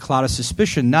created a cloud of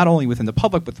suspicion not only within the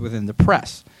public but within the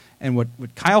press. And what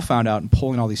Kyle found out in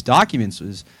pulling all these documents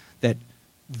was that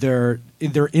their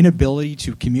inability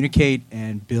to communicate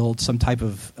and build some type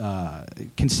of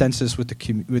consensus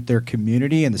with their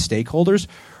community and the stakeholders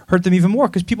hurt them even more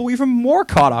because people were even more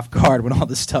caught off guard when all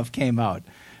this stuff came out.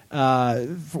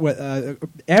 In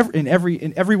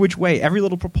every which way, every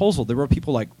little proposal, there were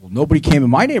people like, well, nobody came in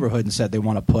my neighborhood and said they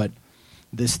want to put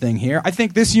this thing here. I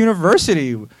think this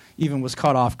university even was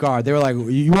caught off guard. They were like,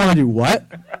 you want to do what?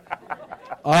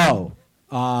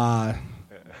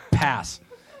 Pass.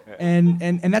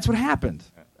 And that's what happened.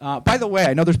 By the way,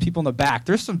 I know there's people in the back.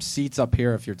 There's some seats up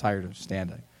here if you're tired of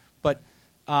standing. But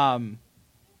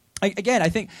again, I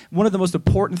think one of the most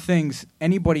important things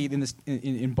anybody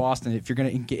in Boston, if you're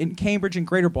going to in Cambridge and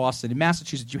Greater Boston, in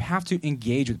Massachusetts, you have to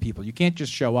engage with people. You can't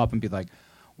just show up and be like,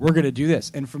 we're going to do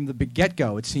this. And from the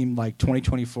get-go, it seemed like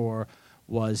 2024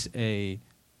 was a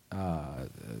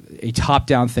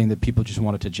top-down thing that people just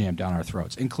wanted to jam down our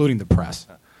throats, including the press.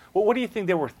 Well, what do you think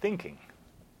they were thinking?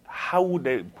 How would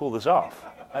they pull this off?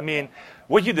 I mean,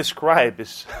 what you describe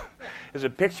is a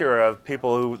picture of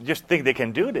people who just think they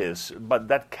can do this, but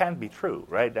that can't be true,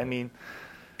 right? I mean,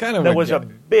 there was a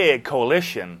big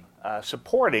coalition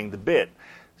supporting the bid.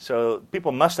 So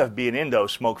people must have been in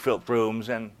those smoke-filled rooms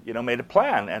and, made a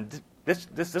plan. And this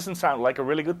doesn't sound like a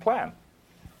really good plan.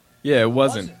 Yeah, it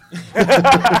wasn't.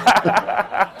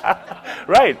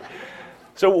 Right.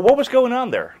 So what was going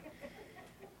on there?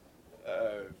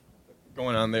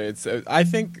 I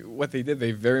think what they did,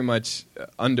 they very much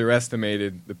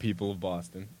underestimated the people of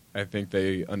Boston. I think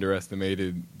they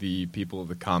underestimated the people of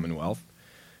the Commonwealth.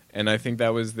 And I think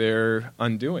that was their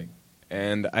undoing.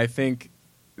 And I think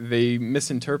they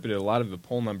misinterpreted a lot of the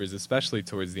poll numbers, especially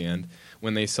towards the end,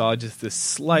 when they saw just the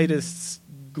slightest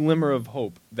glimmer of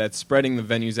hope that spreading the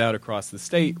venues out across the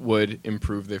state would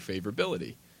improve their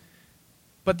favorability.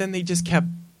 But then they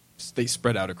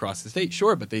spread out across the state,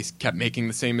 sure, but they kept making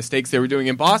the same mistakes they were doing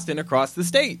in Boston across the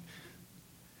state.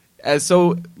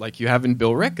 Like you have in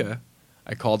Billerica,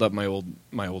 I called up my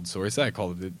old source. I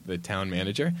called the town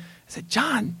manager. I said,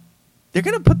 John, they're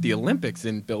going to put the Olympics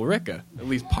in Billerica, at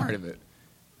least part of it.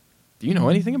 Do you know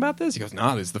anything about this? He goes,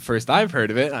 no, this is the first I've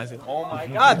heard of it. And I said, oh my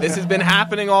God, this has been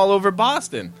happening all over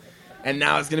Boston. And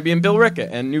now it's going to be in Billerica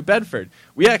and New Bedford.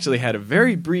 We actually had a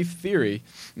very brief theory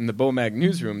in the BOMAG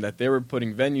newsroom that they were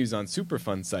putting venues on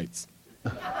Superfund sites.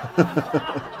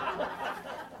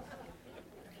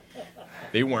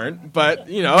 They weren't, but,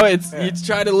 you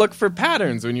try to look for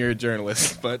patterns when you're a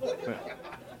journalist. But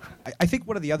I think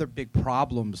one of the other big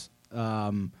problems,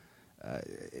 as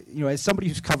somebody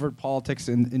who's covered politics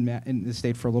in the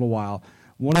state for a little while,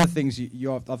 one of the things you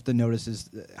have to notice is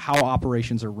how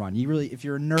operations are run. If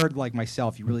you're a nerd like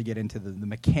myself, you really get into the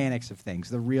mechanics of things,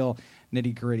 the real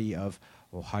nitty-gritty of,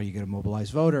 well, how are you going to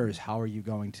mobilize voters? How are you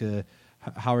going to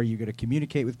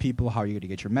communicate with people? How are you going to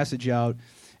get your message out?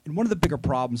 And one of the bigger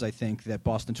problems I think that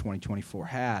Boston 2024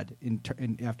 had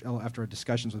after our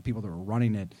discussions with people that were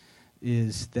running it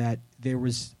is that there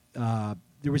was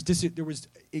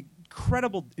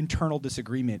incredible internal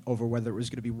disagreement over whether it was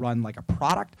going to be run like a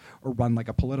product or run like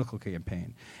a political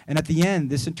campaign. And at the end,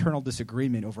 this internal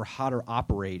disagreement over how to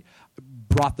operate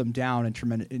brought them down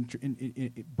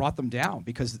brought them down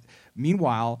because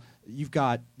meanwhile, you've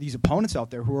got these opponents out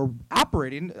there who are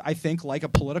operating, I think, like a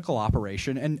political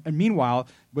operation. And meanwhile,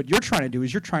 what you're trying to do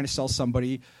is you're trying to sell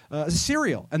somebody a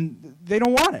cereal, and they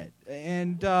don't want it.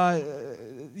 And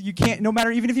you can't, no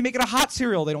matter, even if you make it a hot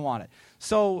cereal, they don't want it.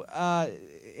 So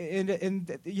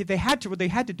they had to. What they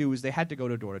had to do is they had to go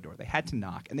door to door. They had to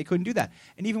knock, and they couldn't do that.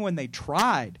 And even when they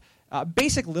tried,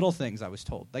 basic little things, I was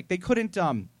told, like they couldn't.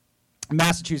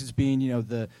 Massachusetts being,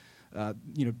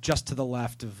 just to the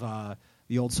left of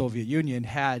the old Soviet Union,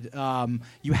 had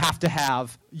you have to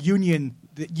have the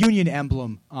union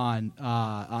emblem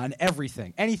on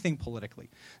everything, anything politically.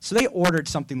 So they ordered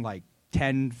something like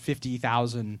 10,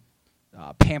 50,000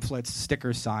 pamphlets,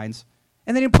 stickers, signs,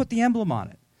 and they didn't put the emblem on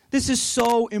it. This is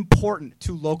so important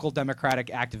to local Democratic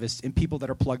activists and people that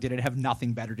are plugged in and have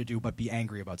nothing better to do but be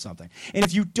angry about something. And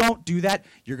if you don't do that,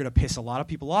 you're going to piss a lot of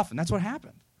people off, and that's what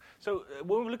happened. So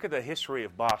when we look at the history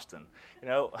of Boston,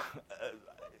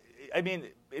 I mean,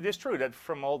 it is true that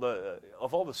from all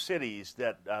the cities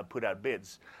that put out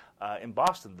bids, in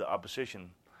Boston the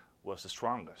opposition was the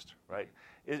strongest, right?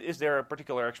 Is there a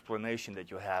particular explanation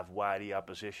that you have why the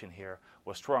opposition here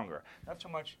was stronger? Not so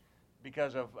much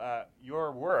because of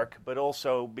your work, but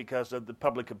also because of the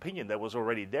public opinion that was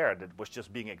already there, that was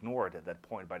just being ignored at that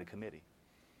point by the committee.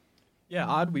 Yeah,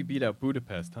 odd we beat out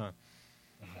Budapest, huh?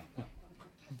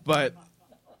 But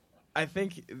I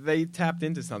think they tapped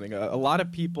into something. A lot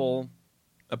of people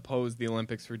opposed the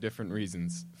Olympics for different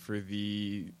reasons. For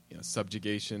the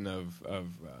subjugation of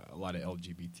a lot of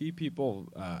LGBT people,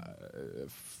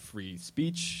 free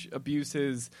speech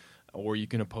abuses, or you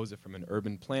can oppose it from an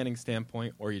urban planning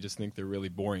standpoint, or you just think they're really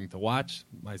boring to watch,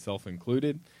 myself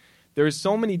included. There's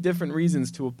so many different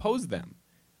reasons to oppose them.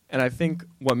 And I think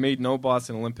what made No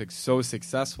Boston Olympics so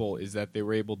successful is that they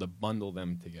were able to bundle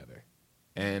them together.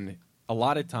 And a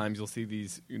lot of times you'll see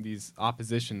these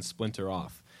oppositions splinter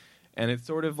off. And it's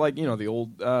sort of like, the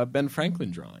old Ben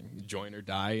Franklin drawing. Join or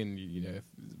die, and if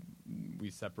we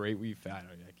separate, I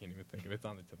can't even think of it. It's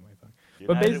on the tip of my tongue.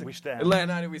 United we stand.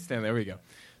 United we stand. There we go.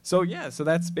 So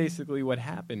that's basically what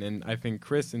happened. And I think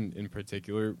Chris in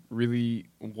particular really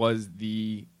was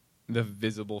the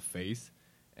visible face.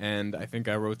 And I think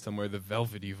I wrote somewhere the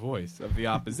velvety voice of the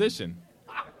opposition.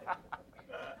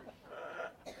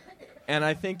 And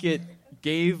I think it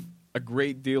gave a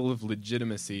great deal of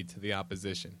legitimacy to the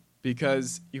opposition.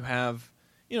 Because you have,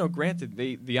 granted,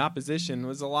 the opposition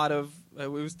was it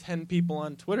was 10 people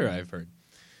on Twitter, I've heard.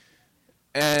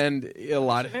 And a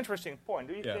lot of... It's an interesting point.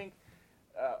 Do you think,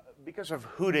 because of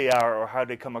who they are or how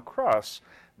they come across,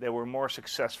 they were more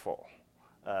successful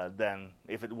than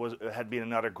if it had been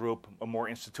another group, a more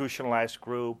institutionalized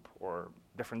group, or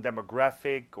different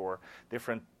demographic, or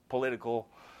different political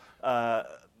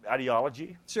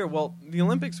ideology? Sure. Well, the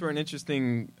Olympics were an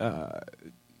interesting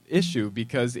issue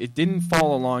because it didn't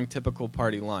fall along typical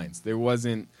party lines. There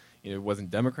wasn't, it wasn't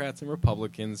Democrats and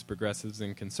Republicans, progressives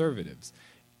and conservatives.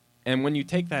 And when you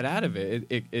take that out of it,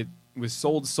 it was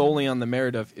sold solely on the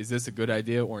merit of, is this a good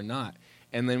idea or not?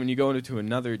 And then when you go into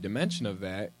another dimension of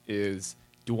that is,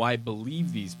 do I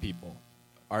believe these people?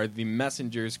 Are the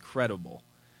messengers credible?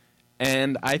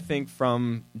 And I think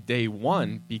from day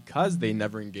one, because they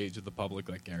never engaged with the public,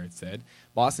 like Garrett said,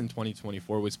 Boston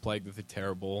 2024 was plagued with a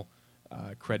terrible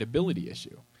credibility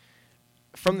issue.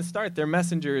 From the start, their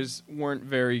messengers weren't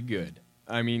very good.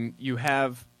 I mean, you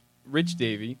have Rich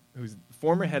Davey, who's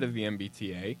former head of the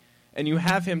MBTA, and you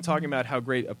have him talking about how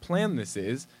great a plan this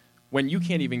is when you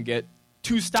can't even get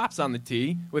 2 stops on the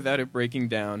tee without it breaking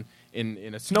down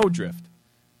in a snowdrift.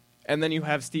 And then you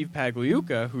have Steve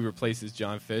Pagliuca, who replaces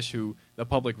John Fish, who the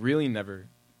public really never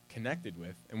connected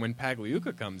with. And when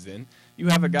Pagliuca comes in, you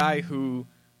have a guy who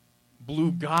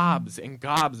blew gobs and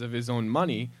gobs of his own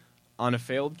money on a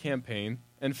failed campaign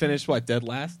and finished, dead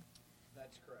last?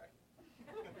 That's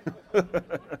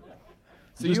correct.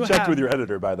 So just checked with your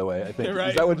editor, by the way, I think. Right.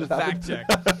 Is that what just happened? Fact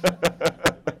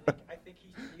check. I think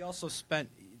he also spent...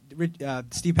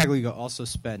 Steve Pagliuca also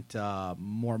spent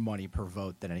more money per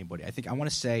vote than anybody. I want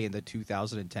to say in the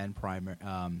 2010 primary,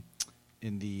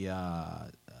 in the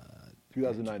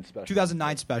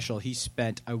 2009 special, he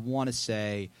spent, I want to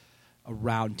say,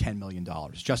 around $10 million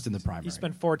just in the primary. He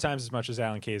spent 4 times as much as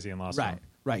Alan Casey in Los Angeles.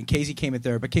 Right. And Casey came in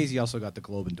there, but Casey also got the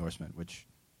Globe endorsement, which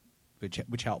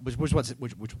helped,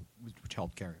 which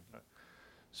helped Kerr.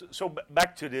 So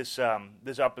back to this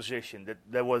opposition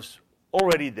that was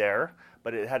already there,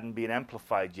 but it hadn't been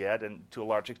amplified yet, and to a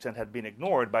large extent had been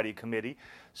ignored by the committee.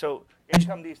 So here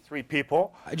come these 3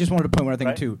 people. I just wanted to point one other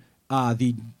thing too.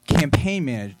 The campaign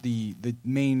manager, the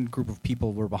main group of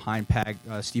people who were behind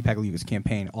Steve Pagliuca's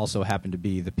campaign, also happened to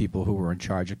be the people who were in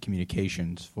charge of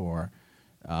communications for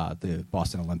the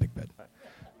Boston Olympic bid.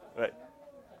 Right.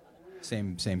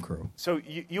 Same crew. So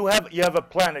you have a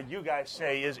plan that you guys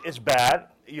say is bad.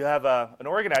 You have an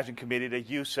organizing committee that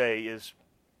you say is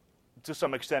to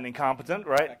some extent incompetent,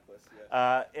 right?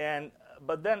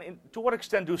 But then, to what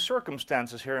extent do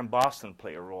circumstances here in Boston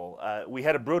play a role? We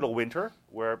had a brutal winter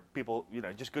where people,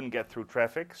 just couldn't get through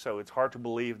traffic. So it's hard to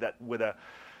believe that with a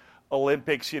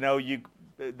Olympics,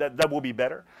 that will be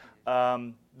better.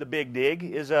 The Big Dig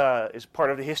is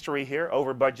part of the history here,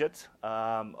 over budget,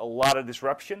 a lot of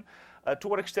disruption. To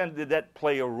what extent did that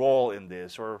play a role in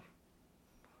this? Or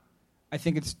I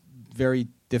think it's very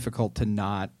difficult to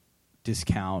not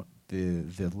discount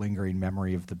the lingering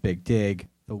memory of the Big Dig,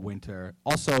 the winter.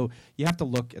 Also, you have to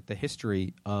look at the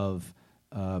history of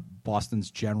Boston's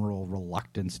general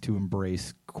reluctance to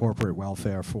embrace corporate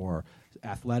welfare for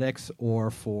athletics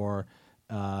or for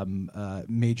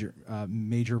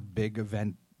major big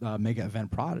event, mega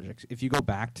event projects. If you go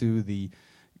back to the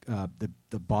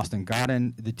Boston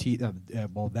Garden,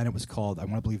 then it was called, I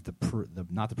want to believe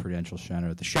not the Prudential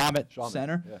Center, the Shawmut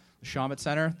Center, yeah. the Shawmut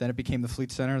Center. Then it became the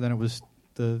Fleet Center. Then it was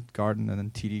the Garden, and then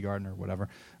TD Garden or whatever.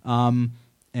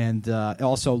 And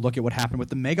also look at what happened with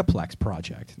the Megaplex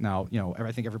project. Now,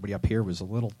 I think everybody up here was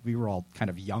we were all kind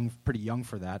of young, pretty young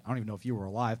for that. I don't even know if you were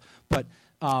alive, but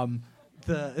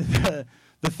the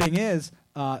thing is,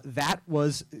 that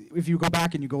was, if you go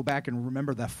back and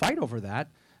remember that fight over that,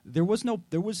 it was all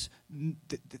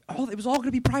going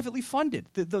to be privately funded.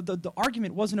 The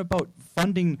argument wasn't about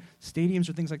funding stadiums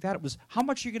or things like that. It was how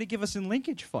much you're going to give us in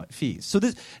linkage fees. So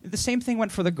the same thing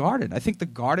went for the Garden. I think the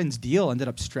Garden's deal ended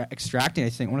up extracting,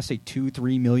 I want to say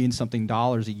 $2-3 million something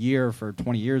dollars a year for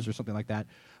 20 years or something like that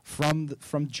from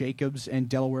Jacobs and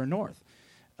Delaware North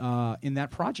in that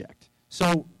project.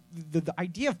 So the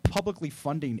idea of publicly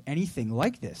funding anything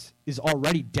like this is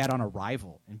already dead on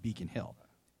arrival in Beacon Hill.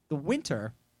 The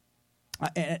winter.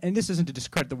 And this isn't to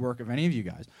discredit the work of any of you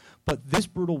guys, but this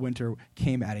brutal winter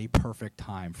came at a perfect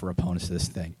time for opponents to this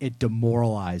thing. It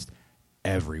demoralized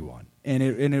everyone, and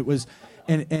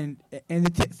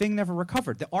the thing never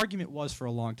recovered. The argument was for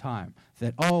a long time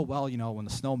that when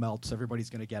the snow melts, everybody's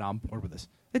going to get on board with this.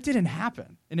 It didn't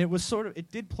happen, and it was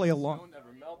it did play along.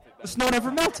 The snow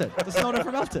never melted. The snow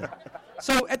never melted.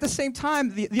 So at the same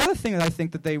time, the other thing that I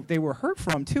think that they were hurt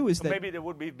from too is that maybe there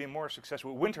would be more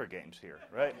successful winter games here,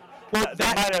 right? Well,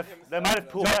 that might have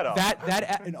pulled that off.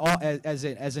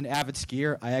 As an avid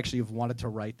skier, I actually have wanted to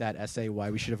write that essay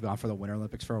why we should have gone for the Winter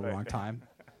Olympics for a long time,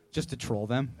 just to troll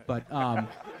them. But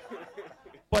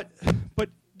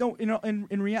no,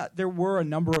 in reality, there were a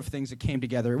number of things that came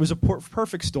together. It was a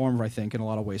perfect storm, I think, in a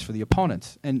lot of ways for the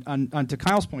opponents. And on to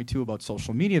Kyle's point too about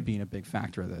social media being a big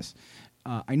factor of this.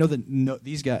 I know that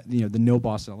these guys, the No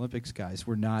Boston Olympics guys,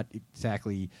 were not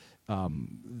exactly.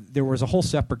 There was a whole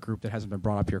separate group that hasn't been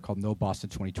brought up here called No Boston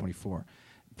 2024.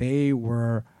 They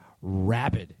were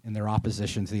rabid in their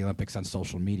opposition to the Olympics on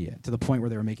social media to the point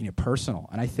where they were making it personal.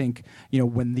 And I think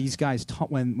when these guys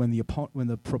when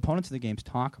the proponents of the games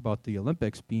talk about the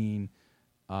Olympics being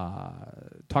about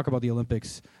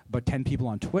 10 people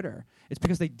on Twitter, it's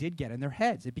because they did get in their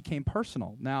heads. It became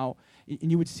personal. Now,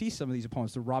 and you would see some of these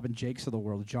opponents, the Robin Jakes of the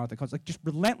world, the Jonathan Coates, like just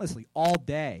relentlessly all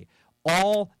day,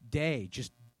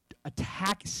 just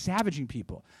savaging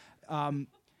people.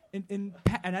 And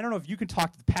I don't know if you can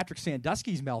talk to Patrick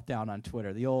Sandusky's meltdown on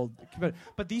Twitter,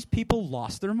 but these people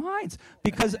lost their minds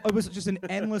because it was just an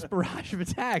endless barrage of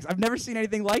attacks. I've never seen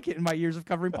anything like it in my years of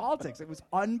covering politics. It was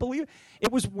unbelievable.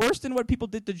 It was worse than what people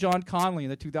did to John Connolly in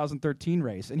the 2013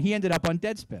 race, and he ended up on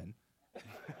Deadspin.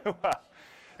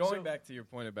 Going back to your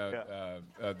point about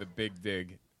the big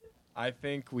dig, I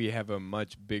think we have a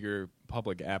much bigger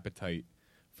public appetite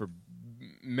for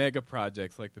mega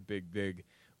projects like the big dig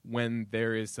when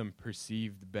there is some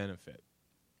perceived benefit.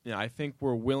 I think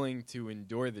we're willing to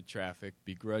endure the traffic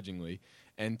begrudgingly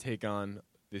and take on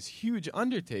this huge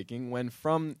undertaking when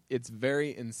from its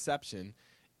very inception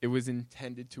it was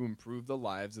intended to improve the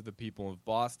lives of the people of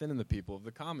Boston and the people of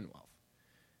the Commonwealth.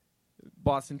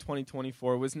 Boston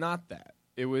 2024 was not that.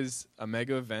 It was a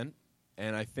mega event,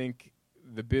 and I think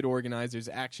the bid organizers'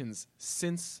 actions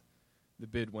since the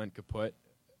bid went kaput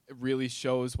really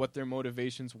shows what their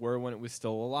motivations were when it was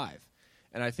still alive.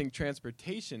 And I think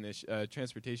transportation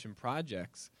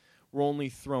projects were only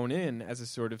thrown in as a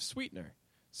sort of sweetener,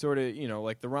 sort of,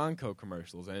 like the Ronco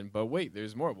commercials. But wait,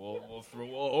 there's more. We'll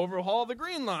overhaul the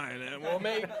Green Line, and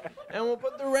we'll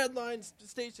put the Red Line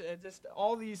station, and just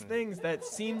all these things that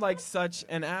seemed like such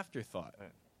an afterthought.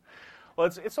 Well,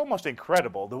 it's almost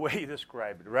incredible the way you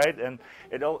describe it, right? And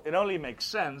it only makes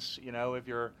sense, if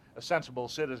you're a sensible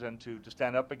citizen to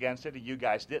stand up against it. And you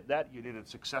guys did that. You did it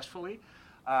successfully.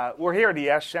 We're here at the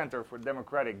Ash Center for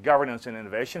Democratic Governance and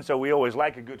Innovation, so we always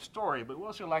like a good story, but we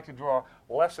also like to draw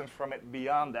lessons from it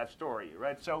beyond that story,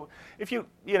 right? So if you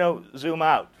zoom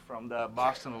out from the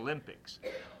Boston Olympics,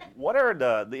 what are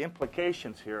the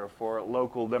implications here for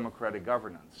local democratic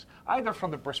governance, either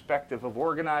from the perspective of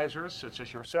organizers such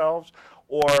as yourselves,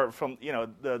 or from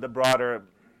the broader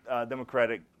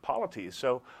democratic polities?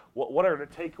 So what are the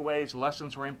takeaways,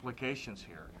 lessons, or implications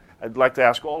here? I'd like to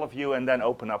ask all of you and then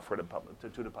open up for the public,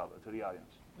 to the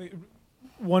audience.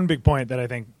 One big point that I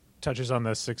think touches on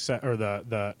the success or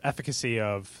the efficacy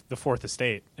of the Fourth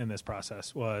Estate in this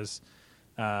process was,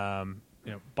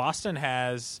 Boston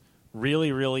has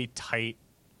really, really tight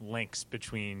links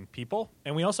between people,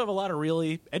 and we also have a lot of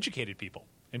really educated people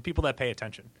and people that pay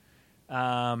attention.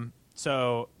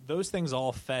 So those things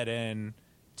all fed in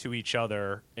to each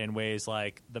other in ways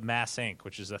like the Mass Inc.,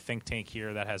 which is a think tank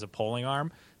here that has a polling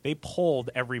arm. They polled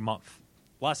every month.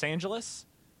 Los Angeles,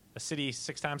 a city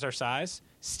 6 times our size,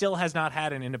 still has not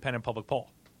had an independent public poll.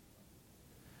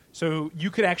 So you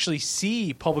could actually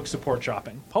see public support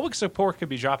dropping. Public support could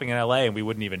be dropping in LA and we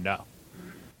wouldn't even know.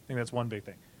 I think that's one big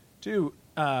thing. 2,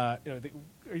 are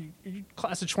you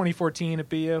class of 2014 at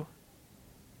BU?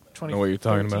 I know what you're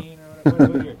talking about.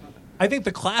 I think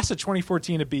the class of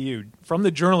 2014 at BU from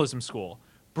the journalism school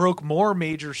broke more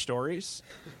major stories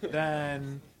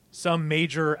than some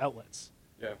major outlets.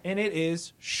 Yeah. And it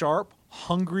is sharp,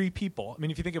 hungry people. I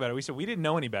mean, if you think about it, we said we didn't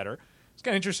know any better. It's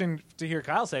kind of interesting to hear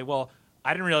Kyle say, well,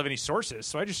 I didn't really have any sources,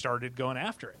 so I just started going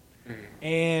after it. Mm-hmm.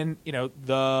 And,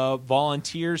 the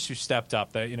volunteers who stepped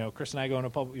up, that, Chris and I go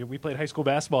into public, we played high school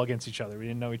basketball against each other. We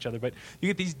didn't know each other. But you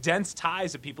get these dense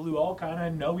ties of people who all kind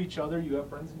of know each other. You have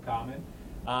friends in common.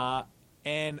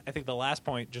 And I think the last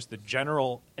point, just the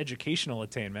general educational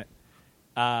attainment.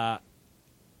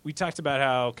 We talked about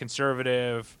how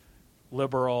conservative,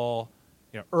 liberal,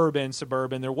 urban,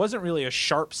 suburban, there wasn't really a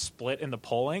sharp split in the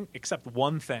polling except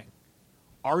one thing.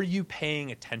 Are you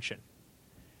paying attention?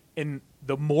 And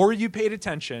the more you paid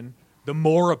attention, the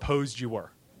more opposed you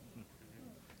were.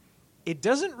 It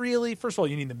doesn't really, first of all,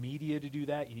 you need the media to do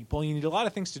that. You need polling. You need a lot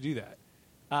of things to do that.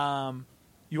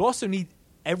 You also need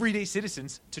everyday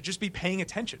citizens to just be paying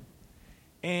attention.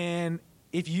 And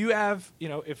if you have,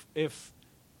 if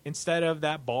instead of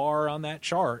that bar on that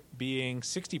chart being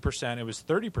 60%, it was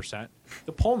 30%,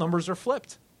 the poll numbers are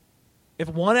flipped. If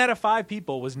 1 out of 5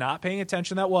 people was not paying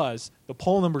attention, the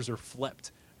poll numbers are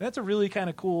flipped. And that's a really kind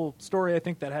of cool story, I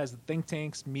think, that has think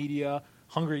tanks, media,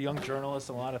 hungry young journalists,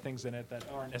 and a lot of things in it that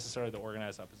aren't necessarily the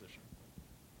organized opposition.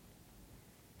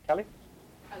 Kelley?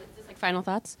 Just like final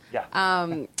thoughts? Yeah.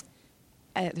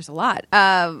 There's a lot.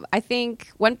 I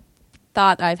think one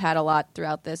thought I've had a lot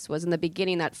throughout this was in the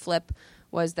beginning, that flip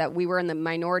was that we were in the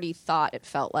minority thought, it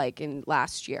felt like, in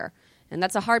last year. And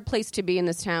that's a hard place to be in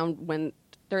this town when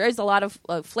there is a lot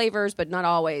of flavors, but not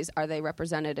always are they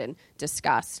represented and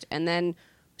discussed. And then,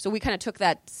 so we kind of took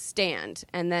that stand,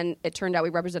 and then it turned out we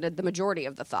represented the majority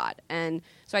of the thought. And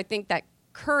so I think that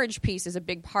courage piece is a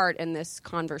big part in this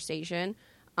conversation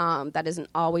that isn't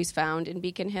always found in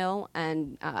Beacon Hill,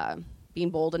 and being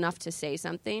bold enough to say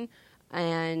something.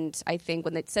 And I think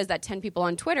when it says that 10 people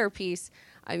on Twitter piece,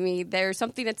 I mean, there's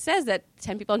something that says that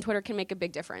 10 people on Twitter can make a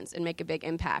big difference and make a big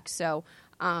impact. So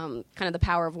kind of the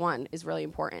power of one is really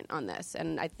important on this.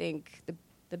 And I think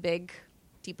the big,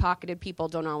 deep-pocketed people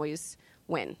don't always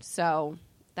win. So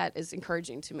that is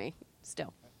encouraging to me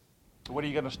still. So what are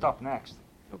you going to stop next?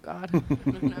 Oh, God. I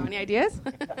don't know. Any ideas?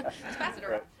 Let's pass it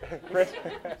around. Chris?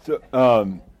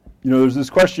 So, there's this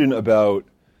question about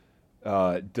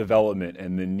development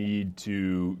and the need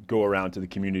to go around to the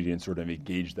community and sort of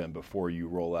engage them before you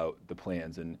roll out the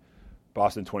plans. And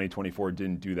Boston 2024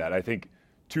 didn't do that. I think,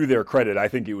 to their credit, I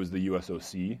think it was the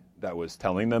USOC that was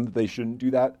telling them that they shouldn't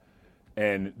do that.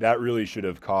 And that really should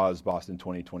have caused Boston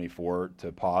 2024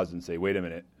 to pause and say, wait a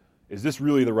minute, is this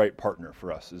really the right partner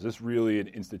for us? Is this really an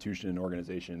institution and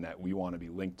organization that we want to be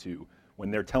linked to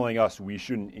when they're telling us we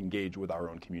shouldn't engage with our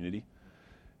own community?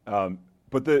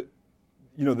 But the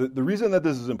reason that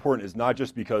this is important is not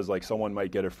just because someone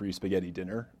might get a free spaghetti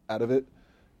dinner out of it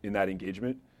in that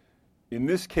engagement. In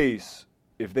this case,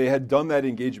 if they had done that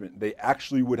engagement, they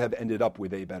actually would have ended up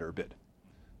with a better bid.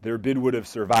 Their bid would have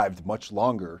survived much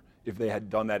longer if they had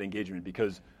done that engagement,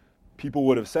 because people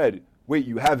would have said, wait,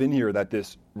 you have in here that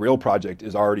this rail project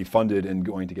is already funded and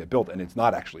going to get built, and it's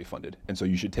not actually funded, and so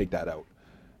you should take that out.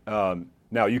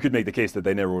 Now, you could make the case that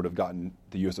they never would have gotten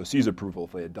the USOC's approval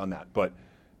if they had done that, but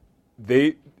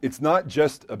it's not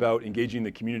just about engaging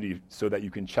the community so that you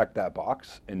can check that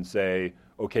box and say,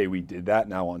 okay, we did that,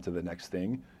 now on to the next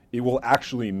thing. It will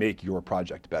actually make your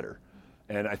project better.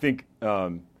 And I think,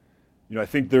 I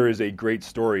think there is a great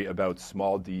story about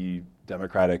small d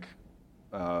democratic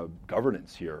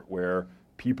governance here, where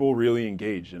people really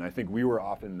engaged. And I think we were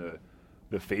often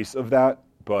the face of that,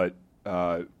 but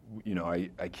I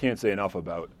can't say enough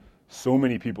about so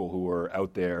many people who are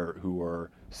out there who are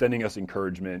sending us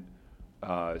encouragement,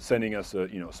 sending us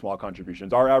small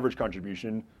contributions. Our average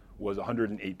contribution was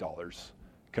 $108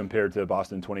 compared to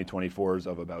Boston 2024's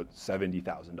of about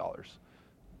 $70,000.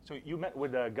 So you met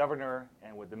with the governor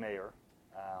and with the mayor.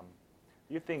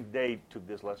 Do you think they took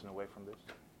this lesson away from this?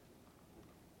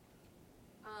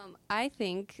 I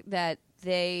think that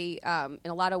they,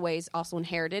 in a lot of ways, also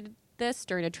inherited this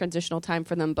during a transitional time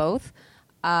for them both.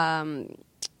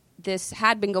 This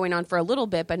had been going on for a little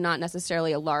bit, but not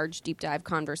necessarily a large, deep dive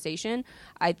conversation.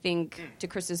 I think, to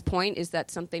Chris's point, is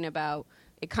that something about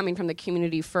it coming from the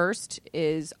community first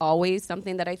is always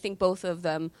something that I think both of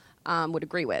them would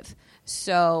agree with.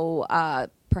 So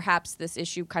perhaps this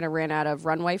issue kind of ran out of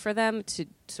runway for them to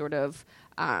sort of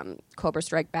Cobra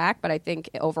strike back, but I think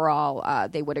overall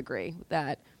they would agree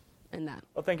that.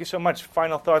 Well, thank you so much.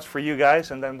 Final thoughts for you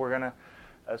guys, and then we're going to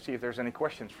see if there's any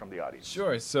questions from the audience.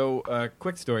 Sure. So,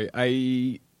 quick story.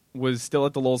 I was still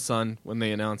at the Lowell Sun when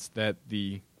they announced that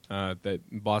that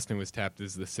Boston was tapped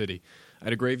as the city. I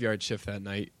had a graveyard shift that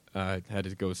night. Had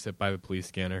to go sit by the police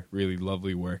scanner. Really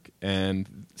lovely work.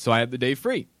 And so I had the day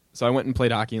free. So I went and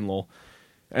played hockey in Lowell.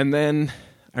 And then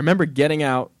I remember getting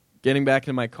out, getting back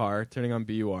into my car, turning on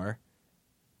BUR,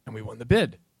 and we won the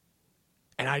bid.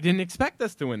 And I didn't expect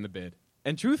us to win the bid.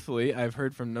 And truthfully, I've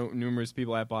heard from numerous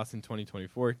people at Boston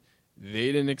 2024,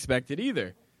 they didn't expect it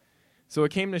either. So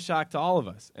it came to shock to all of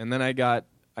us. And then I got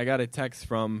a text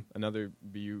from another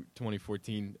BU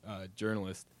 2014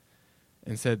 journalist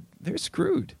and said, they're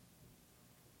screwed.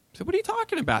 So what are you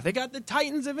talking about? They got the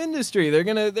titans of industry. They're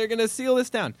gonna seal this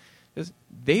down. Because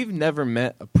they've never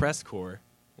met a press corps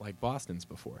like Boston's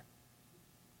before.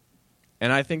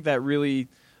 And I think that really,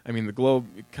 I mean, the Globe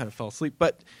kind of fell asleep,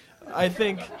 but I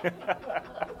think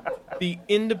the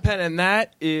independent, and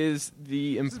that is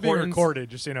the importance. This is being recorded,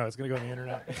 just so you know. It's going to go on the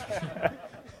internet.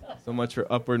 So much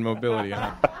for upward mobility,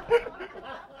 huh?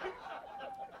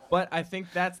 But I think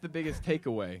that's the biggest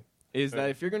takeaway, is that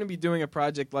if you're going to be doing a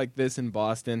project like this in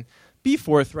Boston, be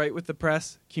forthright with the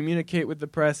press, communicate with the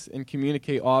press, and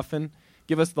communicate often.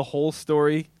 Give us the whole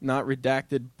story, not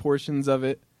redacted portions of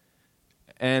it.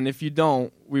 And if you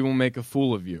don't, we will make a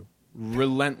fool of you,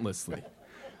 relentlessly.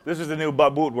 This is the new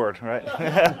Bob Woodward, right?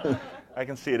 I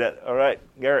can see that. All right,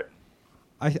 Garrett.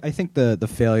 I think the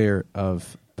failure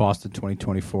of Boston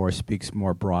 2024 speaks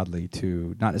more broadly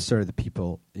to not necessarily the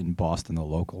people in Boston, the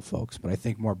local folks, but I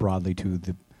think more broadly to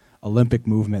the Olympic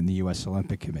movement and the U.S.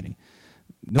 Olympic Committee.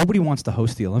 Nobody wants to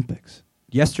host the Olympics.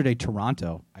 Yesterday,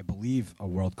 Toronto, I believe a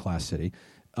world-class city,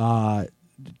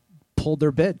 pulled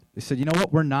their bid. They said, "You know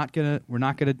what? We're not gonna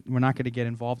get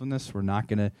involved in this. We're not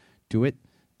gonna do it."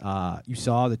 You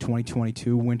saw the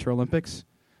 2022 Winter Olympics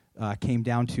came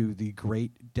down to the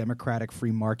great democratic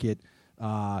free market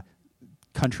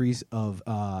countries of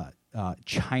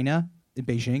China in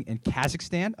Beijing and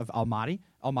Kazakhstan of Almaty,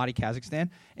 Kazakhstan,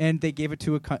 and they gave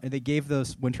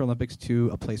the Winter Olympics to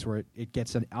a place where it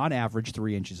gets on average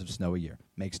 3 inches of snow a year.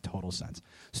 Makes total sense.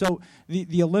 So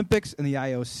the Olympics and the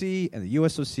IOC and the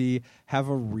USOC have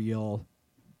a real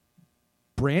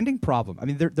branding problem. I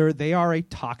mean, they are a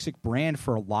toxic brand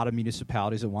for a lot of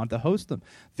municipalities that want to host them.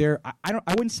 I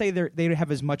wouldn't say they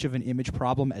have as much of an image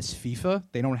problem as FIFA.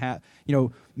 They don't have,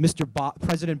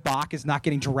 President Bach is not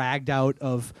getting dragged out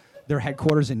of their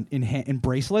headquarters in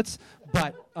bracelets,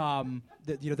 but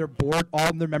their board, all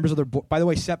of their members of their board. By the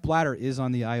way, Sepp Blatter is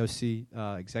on the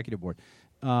IOC executive board.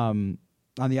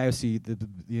 On the IOC, the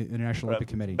International Olympic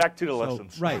Committee. Back to the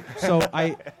lessons. Right. So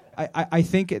I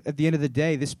think at the end of the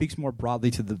day, this speaks more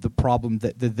broadly to the problem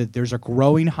that there's a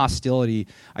growing hostility,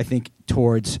 I think,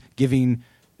 towards giving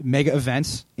mega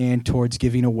events and towards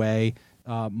giving away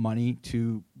money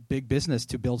to big business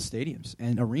to build stadiums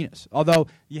and arenas. Although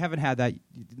you haven't had that,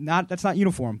 that's not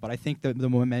uniform, but I think the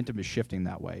momentum is shifting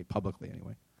that way, publicly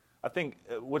anyway. I think,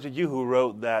 was it you who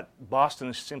wrote that Boston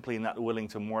is simply not willing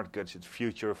to mortgage its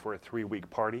future for a 3-week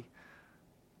party?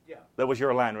 Yeah. That was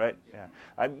your line, right? Yeah.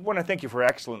 I want to thank you for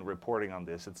excellent reporting on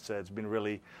this. It's been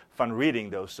really fun reading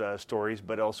those stories,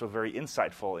 but also very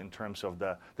insightful in terms of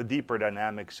the deeper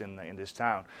dynamics in this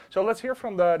town. So let's hear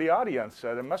from the audience.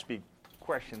 There must be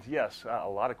questions. Yes, a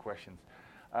lot of questions.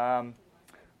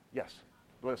 Yes,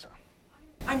 Melissa.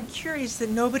 I'm curious that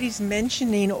nobody's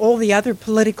mentioning all the other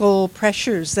political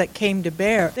pressures that came to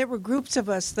bear. There were groups of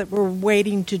us that were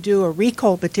waiting to do a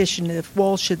recall petition if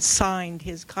Walsh had signed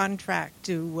his contract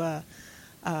to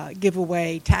give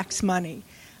away tax money.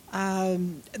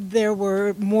 There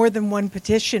were more than one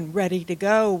petition ready to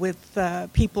go with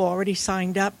people already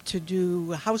signed up to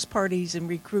do house parties and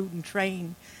recruit and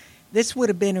train. This would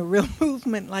have been a real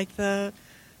movement like the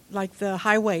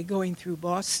highway going through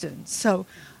Boston. So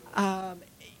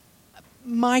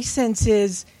my sense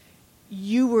is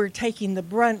you were taking the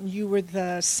brunt, you were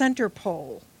the center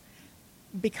pole.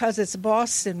 Because it's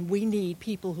Boston, we need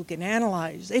people who can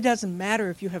analyze. It doesn't matter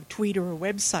if you have Twitter or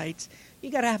websites. You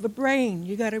got to have a brain.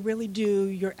 You got to really do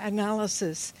your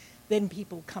analysis. Then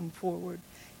people come forward,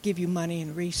 give you money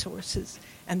and resources.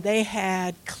 And they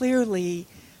had clearly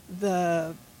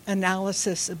the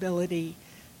analysis ability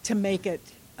to make it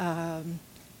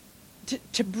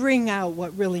to bring out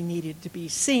what really needed to be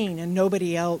seen, and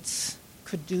nobody else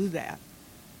could do that.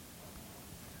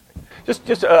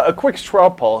 Just a quick straw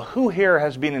poll. Who here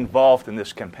has been involved in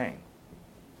this campaign?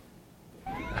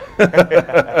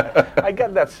 I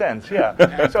get that sense, yeah.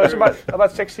 So it's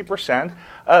about 60%.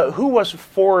 Who was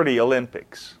for the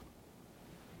Olympics?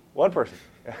 One person.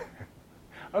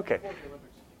 Okay.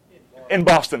 In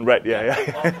Boston, right?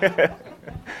 Yeah.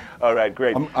 All right,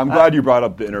 great. I'm glad you brought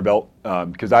up the Inner Belt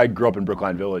because I grew up in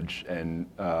Brookline Village and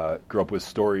grew up with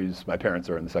stories. My parents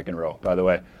are in the second row, by the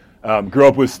way. Grew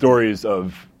up with stories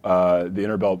of the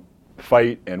Inner Belt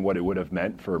fight and what it would have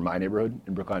meant for my neighborhood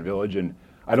in Brookline Village. And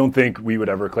I don't think we would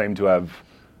ever claim to have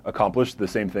accomplished the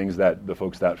same things that the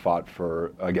folks that fought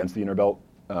against the Inner Belt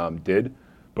did.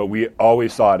 But we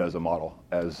always saw it as a model,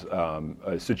 as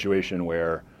a situation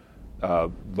where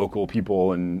local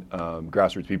people and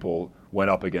grassroots people went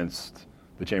up against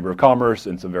the Chamber of Commerce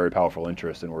and some very powerful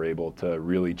interests and were able to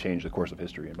really change the course of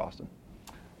history in Boston.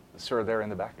 Sir, there in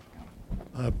the back.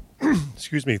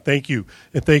 Excuse me. Thank you.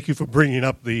 And thank you for bringing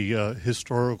up the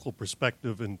historical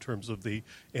perspective in terms of the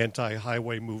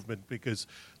anti-highway movement, because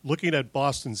looking at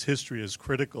Boston's history is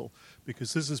critical,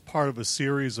 because this is part of a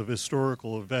series of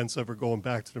historical events ever going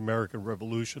back to the American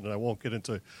Revolution, and I won't get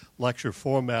into lecture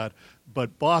format,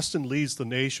 but Boston leads the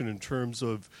nation in terms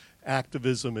of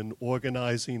activism and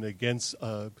organizing against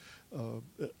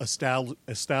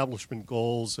establishment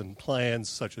goals and plans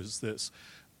such as this.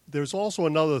 There's also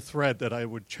another thread that I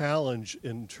would challenge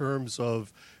in terms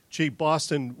of,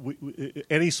 Boston,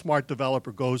 any smart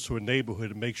developer goes to a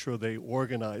neighborhood and makes sure they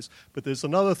organize. But there's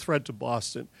another thread to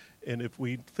Boston. And if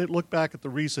we look back at the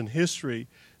recent history,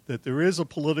 that there's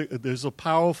a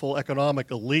powerful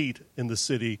economic elite in the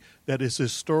city that has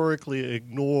historically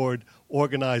ignored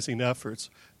organizing efforts.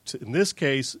 In this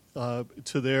case,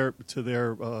 to their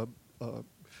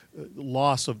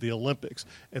loss of the Olympics.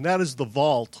 And that is the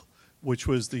Vault, which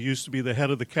used to be the head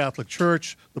of the Catholic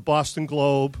Church, the Boston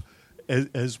Globe,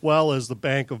 as well as the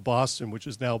Bank of Boston, which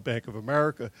is now Bank of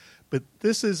America. But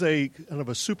this is a kind of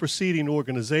a superseding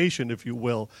organization, if you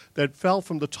will, that felt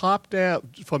from the top down,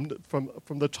 from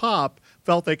the top,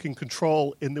 felt they can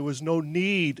control, and there was no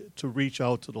need to reach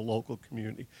out to the local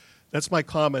community. That's my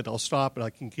comment. I'll stop and I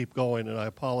can keep going, and I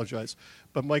apologize.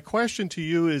 But my question to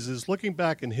you is looking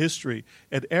back in history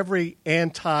at every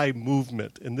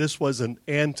anti-movement, and this was an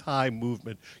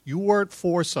anti-movement. You weren't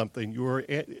for something. You were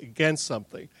against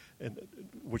something,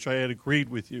 which I had agreed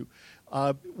with you.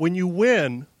 When you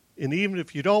win, and even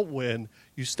if you don't win,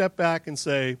 you step back and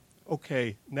say,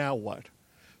 okay, now what?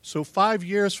 So 5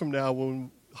 years from now,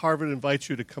 when Harvard invites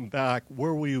you to come back,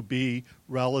 where will you be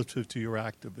relative to your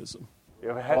activism?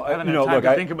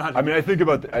 I think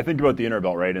about the Inner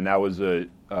Belt, right? And that was a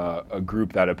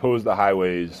group that opposed the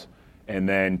highways and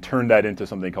then turned that into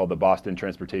something called the Boston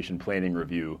Transportation Planning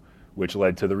Review, which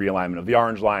led to the realignment of the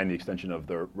Orange Line, the extension of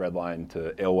the Red Line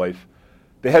to Alewife.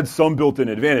 They had some built-in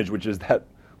advantage, which is that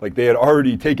they had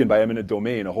already taken by eminent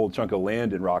domain a whole chunk of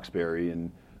land in Roxbury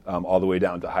and all the way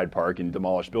down to Hyde Park and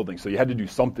demolished buildings. So you had to do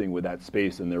something with that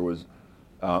space, and there was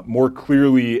more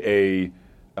clearly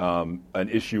an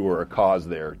issue or a cause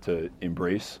there to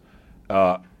embrace.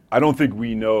 I don't think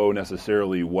we know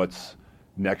necessarily what's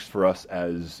next for us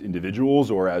as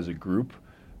individuals or as a group,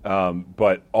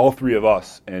 but all three of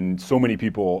us and so many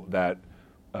people that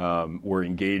were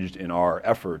engaged in our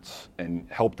efforts and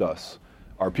helped us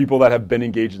are people that have been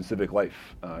engaged in civic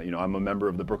life. I'm a member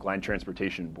of the Brookline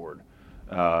Transportation Board.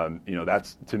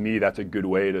 That's, to me, that's a good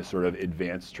way to sort of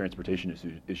advance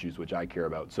transportation issues, which I care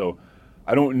about. So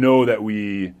I don't know that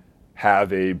we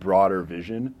have a broader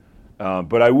vision,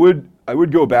 but I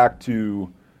would go back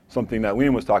to something that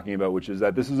Liam was talking about, which is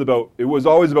that it was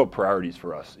always about priorities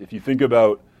for us. If you think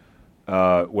about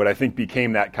what I think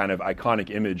became that kind of iconic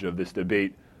image of this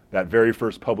debate, that very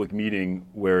first public meeting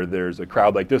where there's a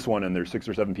crowd like this one and there's 6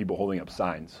 or 7 people holding up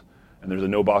signs, and there's a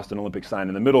No Boston Olympics sign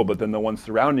in the middle, but then the ones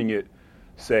surrounding it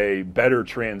say better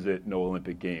transit, no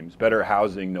Olympic Games, better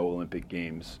housing, no Olympic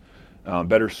Games,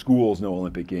 better schools, no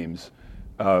Olympic Games.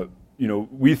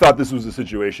 We thought this was a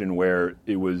situation where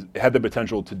it had the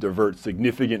potential to divert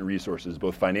significant resources,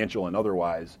 both financial and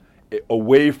otherwise,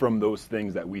 away from those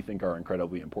things that we think are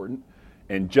incredibly important.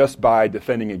 And just by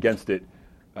defending against it,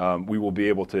 we will be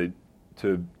able to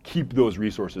keep those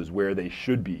resources where they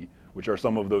should be, which are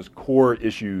some of those core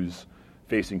issues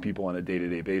facing people on a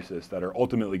day-to-day basis that are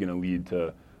ultimately going to lead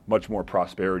to much more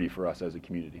prosperity for us as a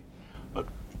community.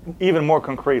 Even more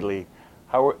concretely,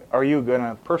 how are you going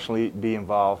to personally be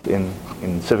involved in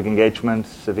civic engagement,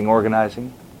 civic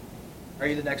organizing? Are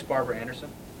you the next Barbara Anderson?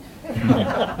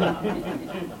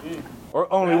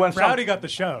 Or only when Rowdy got the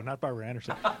show, not Barbara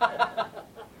Anderson.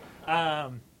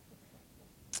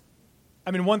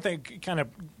 One thing, kind of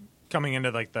coming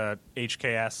into like the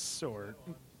HKS or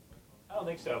I don't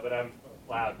think so, but I'm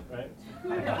loud,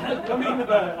 right? Coming into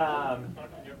the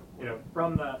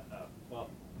from the well,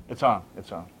 It's on.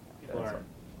 It's on. people are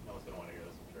most don't want to hear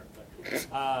this, I'm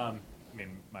sure. I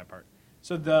mean, my part.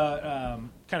 So the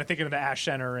kind of thinking of the Ash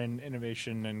Center and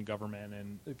innovation and government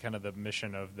and kind of the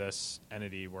mission of this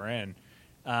entity we're in.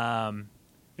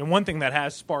 And one thing that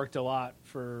has sparked a lot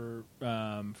for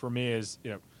me is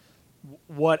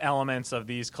what elements of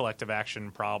these collective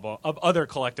action other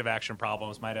collective action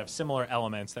problems might have similar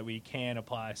elements that we can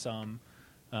apply some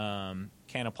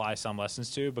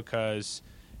lessons to, because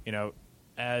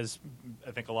as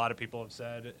I think a lot of people have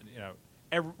said,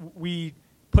 we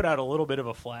put out a little bit of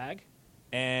a flag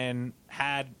and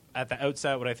had at the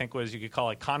outset what I think was, you could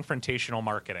call it confrontational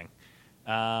marketing.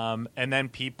 And then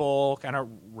people kind of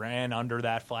ran under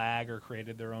that flag or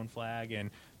created their own flag, and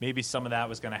maybe some of that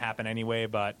was going to happen anyway,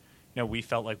 but we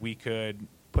felt like we could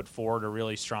put forward a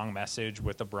really strong message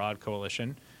with a broad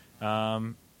coalition.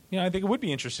 I think it would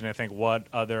be interesting to think what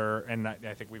other, and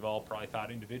I think we've all probably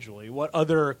thought individually, what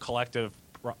other collective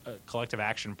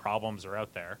action problems are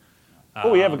out there.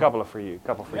 We have a couple for you.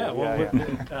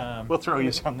 We'll throw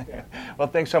you something. Well,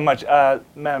 thanks so much.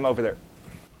 Ma'am, over there.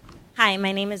 Hi,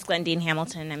 my name is Glendine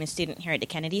Hamilton. I'm a student here at the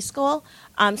Kennedy School.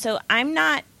 So I'm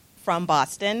not from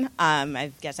Boston.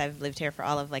 I guess I've lived here for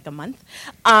all of like a month.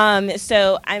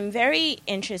 So I'm very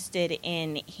interested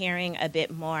in hearing a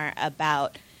bit more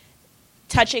about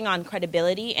touching on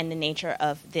credibility and the nature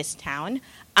of this town.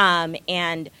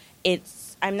 And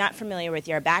I'm not familiar with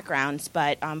your backgrounds,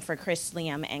 but for Chris,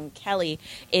 Liam, and Kelley,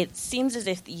 it seems as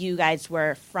if you guys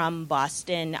were from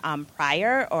Boston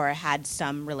prior or had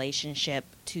some relationship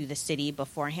to the city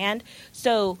beforehand.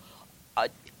 So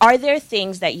are there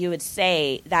things that you would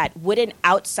say that would an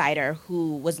outsider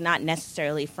who was not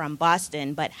necessarily from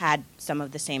Boston but had some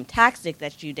of the same tactics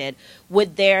that you did,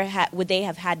 would they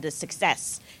have had the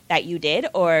success that you did?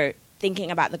 Or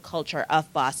thinking about the culture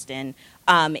of Boston,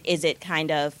 is it kind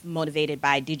of motivated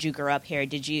by, did you grow up here?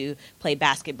 Did you play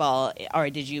basketball, or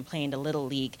did you play in the Little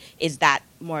League? Is that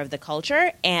more of the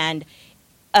culture? And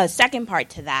a second part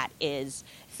to that is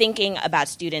thinking about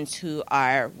students who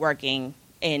are working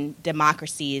in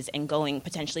democracies and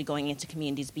potentially going into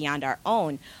communities beyond our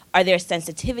own. Are there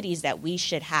sensitivities that we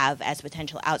should have as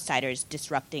potential outsiders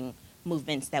disrupting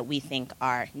movements that we think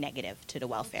are negative to the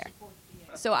welfare?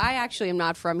 So I actually am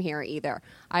not from here either.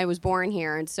 I was born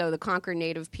here, and so the Concord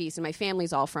native piece, and my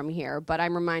family's all from here, but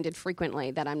I'm reminded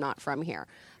frequently that I'm not from here.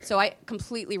 So I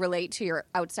completely relate to your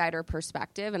outsider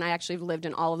perspective, and I actually have lived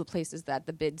in all of the places that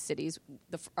the bid cities,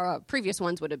 the previous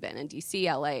ones would have been, in D.C.,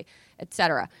 L.A., et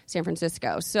cetera, San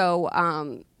Francisco. So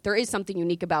there is something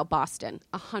unique about Boston,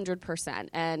 100%,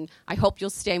 and I hope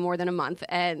you'll stay more than a month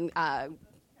and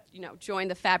join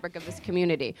the fabric of this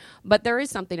community. But there is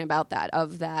something about that,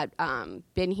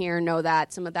 been here, know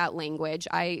that, some of that language.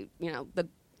 The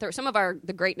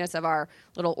greatness of our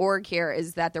little org here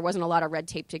is that there wasn't a lot of red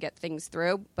tape to get things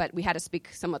through, but we had to speak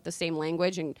somewhat the same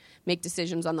language and make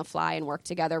decisions on the fly and work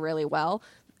together really well.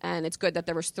 And it's good that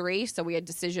there was 3, so we had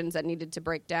decisions that needed to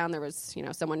break down. There was,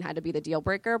 someone had to be the deal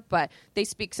breaker, but they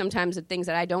speak sometimes of things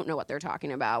that I don't know what they're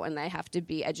talking about, and they have to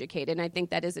be educated. And I think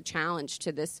that is a challenge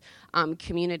to this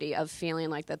community of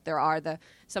feeling like that there are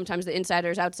sometimes the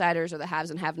insiders, outsiders, or the haves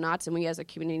and have-nots, and we as a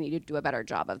community need to do a better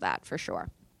job of that, for sure.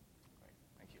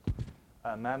 Thank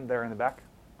you. Ma'am, there in the back.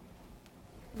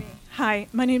 Hi,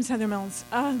 my name's Heather Mills.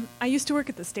 I used to work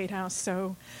at the State House,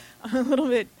 so I'm a little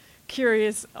bit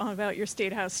curious about your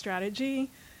State House strategy.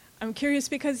 I'm curious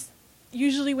because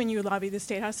usually when you lobby the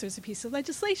State House, there's a piece of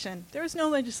legislation. There is no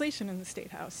legislation in the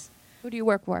State House. Who do you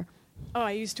work for? Oh,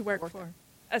 I used to work for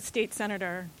a state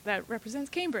senator that represents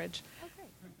Cambridge.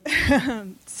 Okay.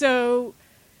 So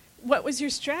what was your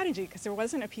strategy? Because there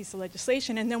wasn't a piece of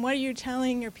legislation. And then what are you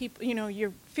telling your people?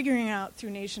 You're figuring out through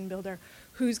Nation Builder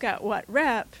who's got what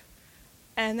rep,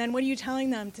 and then what are you telling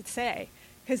them to say?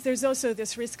 Because there's also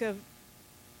this risk of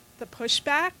the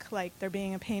pushback, like they're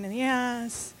being a pain in the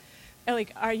ass.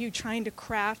 Like, are you trying to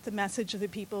craft the message of the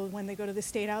people when they go to the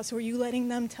State House, or are you letting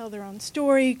them tell their own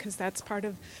story? Because that's part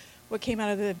of what came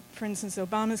out of for instance,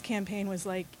 Obama's campaign was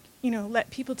like,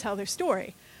 let people tell their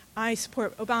story. I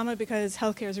support Obama because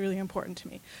healthcare is really important to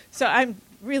me. So I'm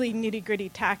really nitty-gritty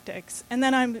tactics. And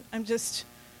then I'm just,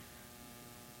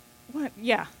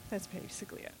 that's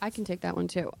basically it. I can take that one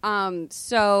too.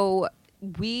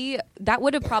 That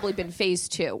would have probably been phase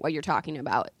 2, what you're talking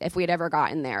about, if we had ever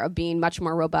gotten there, of being much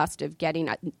more robust, of getting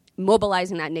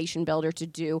mobilizing that nation builder to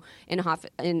do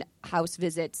in-house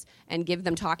visits and give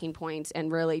them talking points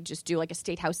and really just do like a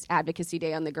state house advocacy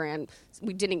day on the Grand.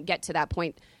 We didn't get to that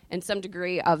point. And some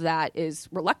degree of that is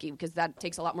we're lucky because that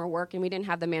takes a lot more work and we didn't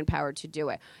have the manpower to do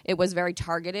it. It was very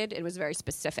targeted. It was very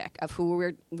specific of who we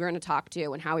were going to talk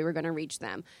to and how we were going to reach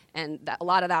them. And a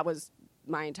lot of that was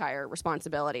my entire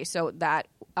responsibility. So that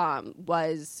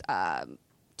was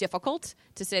difficult,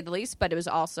 to say the least, but it was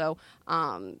also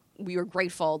we were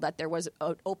grateful that there was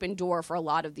an open door for a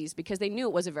lot of these because they knew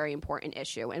it was a very important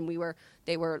issue, and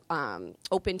they were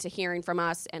open to hearing from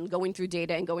us and going through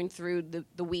data and going through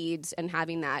the weeds and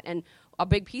having that. And a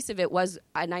big piece of it was,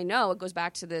 and I know it goes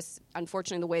back to this,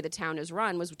 unfortunately, the way the town is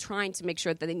run, was trying to make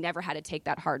sure that they never had to take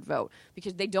that hard vote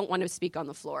because they don't want to speak on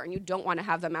the floor, and you don't want to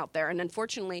have them out there. And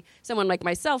unfortunately, someone like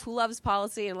myself who loves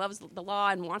policy and loves the law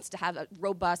and wants to have a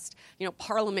robust,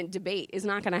 parliament debate is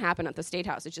not going to happen at the State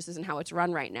House. It just isn't how it's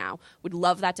run right now. Would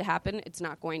love that to happen. It's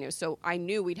not going to. So I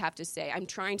knew we'd have to say, I'm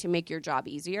trying to make your job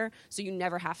easier so you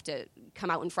never have to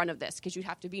come out in front of this because you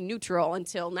have to be neutral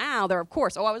until now. They're, of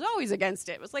course, I was always against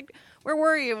it. It was like, we're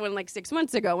worried when 6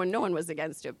 months ago when no one was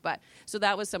against it. But so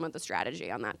that was some of the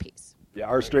strategy on that piece. Yeah,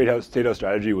 our state house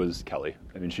strategy was Kelley.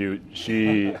 I mean,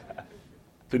 she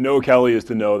to know Kelley is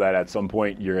to know that at some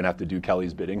point you're going to have to do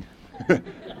Kelley's bidding.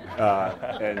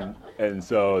 And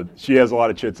so she has a lot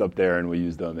of chits up there, and we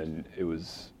used them, and it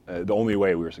was the only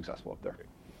way we were successful up there.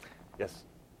 Yes,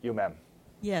 you, ma'am.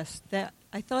 Yes,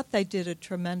 I thought they did a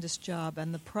tremendous job,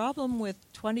 and the problem with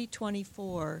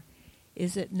 2024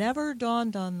 is it never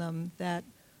dawned on them that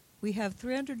we have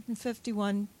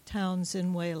 351 towns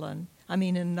in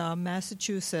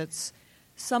Massachusetts.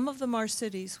 Some of them are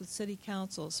cities with city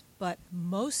councils, but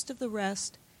most of the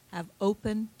rest have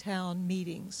open town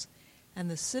meetings. And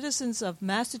the citizens of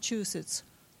Massachusetts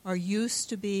are used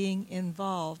to being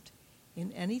involved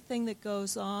in anything that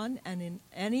goes on and in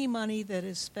any money that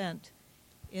is spent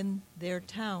in their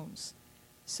towns.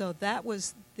 So that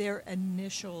was their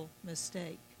initial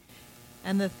mistake.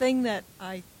 And the thing that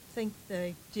I think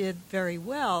they did very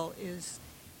well is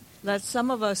let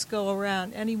some of us go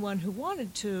around, anyone who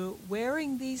wanted to,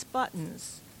 wearing these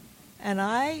buttons. And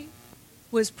I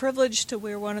was privileged to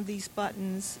wear one of these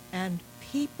buttons, and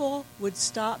people would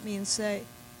stop me and say,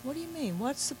 "What do you mean?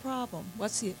 What's the problem?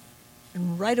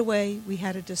 And right away we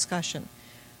had a discussion.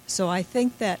 So I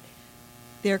think that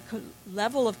their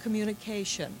level of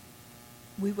communication,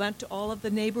 we went to all of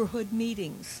the neighborhood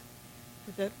meetings,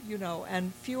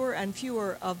 and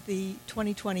fewer of the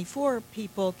 2024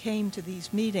 people came to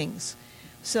these meetings.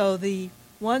 So the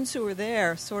ones who were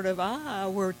there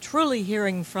were truly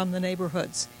hearing from the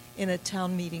neighborhoods in a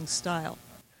town meeting style.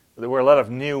 There were a lot of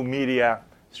new media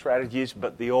strategies,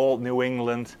 but the old New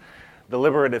England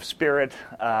deliberative spirit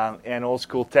and old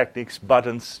school techniques,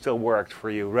 buttons, still worked for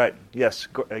you, right? Yes,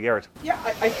 Garrett. Yeah,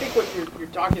 I think what you're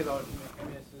talking about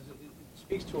in this is it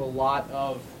speaks to a lot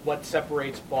of what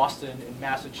separates Boston and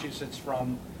Massachusetts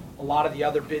from a lot of the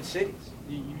other big cities.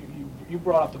 You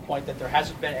brought up the point that there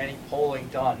hasn't been any polling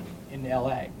done in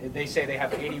LA. They say they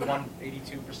have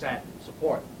 82%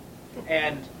 support.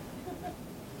 And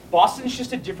Boston's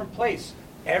just a different place.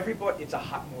 Everybody, it's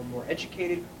we're more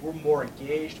educated, we're more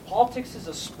engaged. Politics is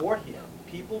a sport here.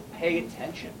 People pay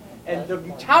attention. And the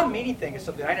town meeting thing is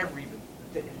something never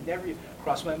even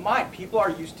crossed my mind. People are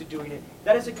used to doing it.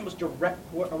 That is the most direct,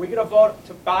 are we going to vote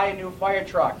to buy a new fire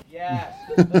truck? Yes.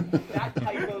 That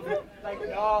type of,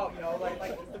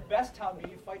 the best town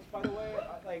meeting fights, by the way,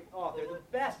 they're the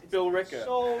best. It's Bill Ricka.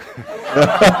 So,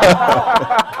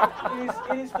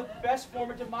 it is the best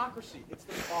form of democracy. It's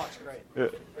great. Yeah.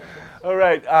 All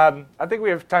right. I think we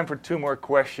have time for two more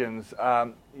questions.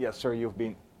 Yes, sir, you've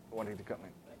been wanting to come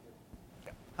in.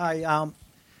 Hi.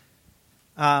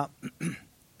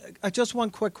 Just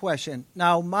one quick question.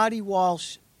 Now, Marty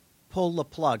Walsh pulled the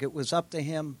plug. It was up to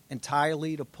him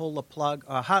entirely to pull the plug.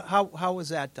 How was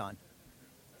that done?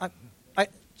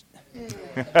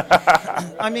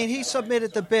 I mean, he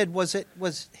submitted the bid. Was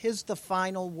his the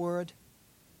final word?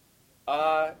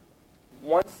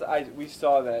 Once we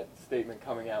saw that statement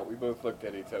coming out, we both looked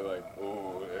at each other like,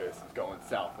 "Oh, this is going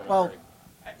south."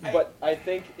 But I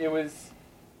think it was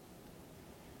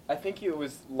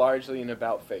largely an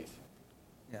about face.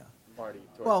 Yeah. Marty.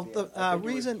 Well, the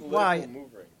reason why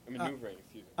maneuvering.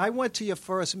 I went to your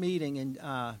first meeting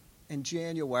in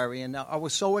January, and I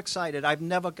was so excited. I've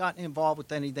never gotten involved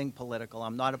with anything political.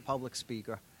 I'm not a public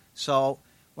speaker. So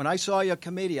when I saw your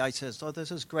committee, I says, "Oh,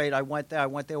 this is great." I went there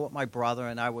with my brother,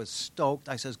 and I was stoked.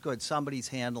 I says, "Good, somebody's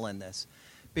handling this."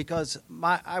 Because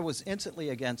I was instantly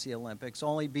against the Olympics,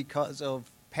 only because of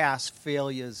past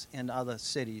failures in other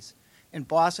cities. And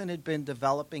Boston had been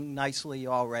developing nicely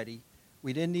already.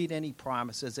 We didn't need any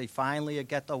promises. They finally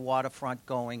get the waterfront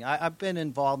going. I've been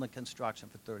involved in construction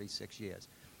for 36 years.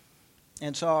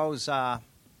 And so I was at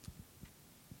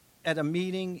a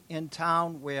meeting in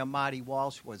town where Marty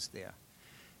Walsh was there.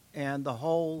 And the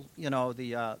whole,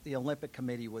 the Olympic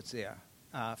Committee was there.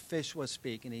 Fish was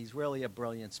speaking. He's really a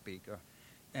brilliant speaker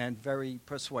and very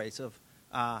persuasive.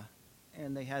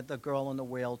 And they had the girl in the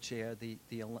wheelchair,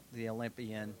 the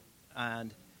Olympian.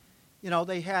 And,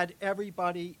 they had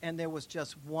everybody, and there was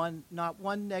just not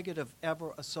one negative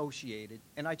ever associated.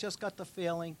 And I just got the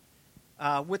feeling,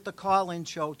 with the call-in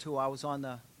show, too, I was on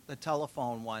the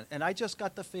telephone one, and I just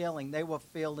got the feeling they were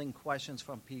fielding questions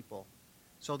from people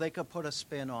so they could put a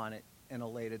spin on it in a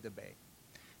later debate.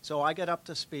 So I got up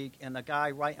to speak, and the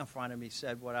guy right in front of me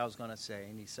said what I was going to say,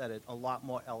 and he said it a lot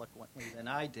more eloquently than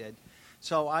I did.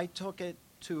 So I took it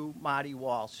to Marty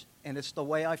Walsh, and it's the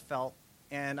way I felt.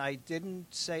 And I didn't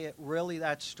say it really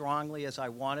that strongly as I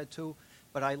wanted to,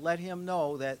 but I let him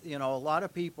know that, a lot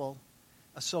of people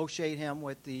associate him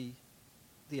with the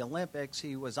Olympics.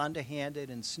 He was underhanded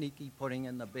and sneaky putting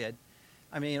in the bid.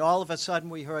 I mean, all of a sudden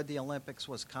we heard the Olympics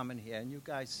was coming here, and you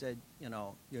guys said, you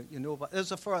knew about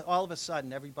it. All of a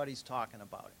sudden everybody's talking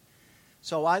about it.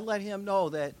 So I let him know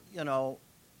that,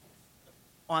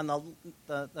 on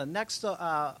the next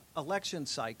election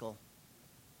cycle,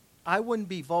 I wouldn't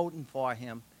be voting for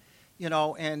him,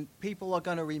 and people are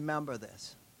going to remember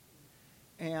this.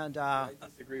 And I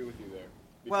disagree with you there.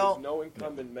 Because well, no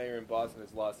incumbent mayor in Boston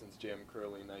has lost since Jim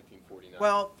Curley in 1949.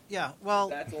 Well, yeah, well...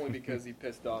 That's only because he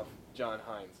pissed off John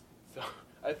Hines. So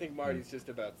I think Marty's just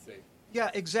about safe.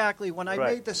 Yeah, exactly. When I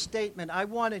made the statement, I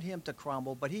wanted him to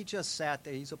crumble, but he just sat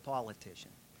there. He's a politician.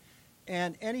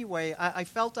 And anyway, I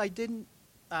felt I didn't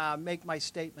make my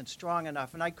statement strong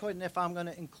enough, and I couldn't if I'm going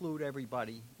to include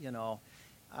everybody,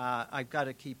 I've got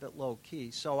to keep it low-key.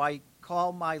 So I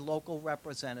called my local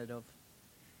representative,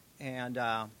 and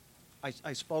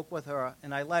I spoke with her,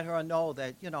 and I let her know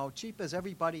that, cheap as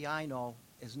everybody I know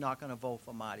is not going to vote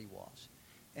for Marty Walsh.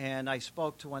 And I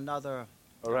spoke to another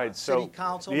city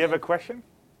councilman. Do you have a question?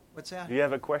 What's that? Do you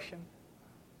have a question?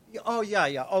 Oh,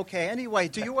 yeah. Okay. Anyway,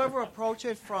 do you ever approach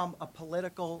it from a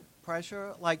political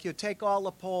pressure? Like you take all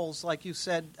the polls, like you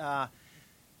said,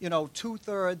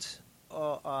 two-thirds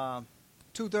of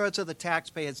the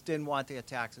taxpayers didn't want their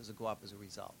taxes to go up as a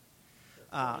result.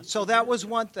 So that was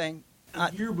one thing.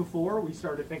 A year before, we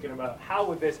started thinking about how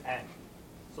would this end.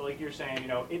 So like you're saying,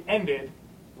 it ended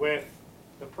with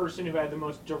the person who had the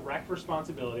most direct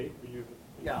responsibility, for you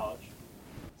in college,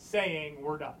 saying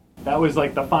we're done. That was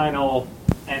like the final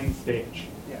end stage.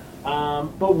 Yeah.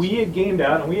 But we had gamed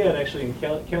out, and we had actually, and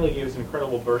Kelley gave us an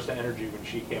incredible burst of energy when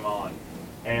she came on.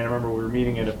 And I remember we were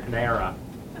meeting at a Panera.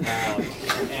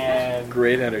 And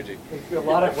great energy. A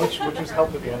lot of which was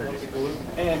helped with the energy.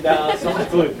 And so much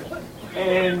gluten.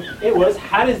 And it was,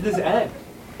 how does this end?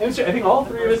 And so I think all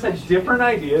three of us had different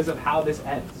ideas of how this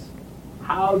ends.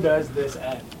 How does this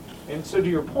end? And so to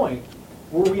your point,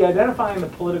 were we identifying the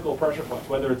political pressure points,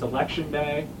 whether it's election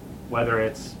day, whether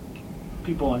it's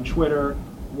people on Twitter,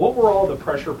 what were all the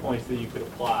pressure points that you could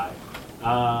apply?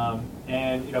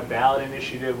 And ballot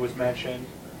initiative was mentioned,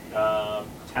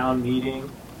 town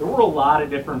meeting. There were a lot of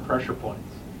different pressure points.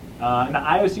 And the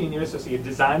IOC and USOC had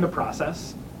designed the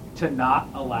process to not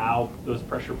allow those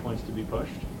pressure points to be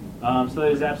pushed. So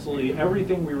that is absolutely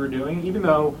everything we were doing, even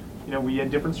though we had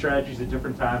different strategies at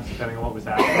different times depending on what was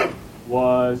happening,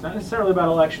 was not necessarily about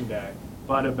election day,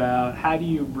 but about how do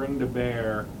you bring to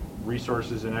bear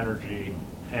resources and energy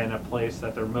in a place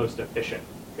that they're most efficient.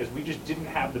 Because we just didn't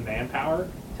have the manpower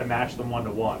to match them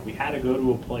one-to-one. We had to go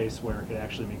to a place where it could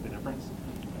actually make the difference.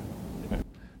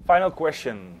 Final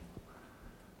question.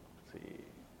 Let's see.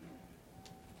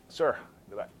 Sir,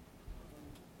 go back.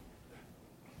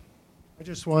 I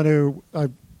just want to,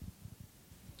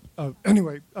 what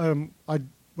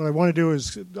I want to do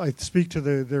is I speak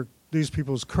to these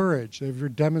people's courage.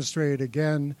 They've demonstrated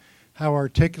again how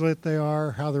articulate they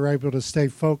are, how they're able to stay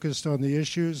focused on the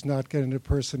issues, not get into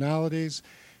personalities.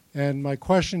 And my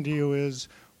question to you is,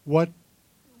 when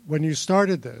you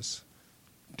started this,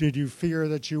 did you fear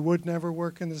that you would never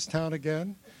work in this town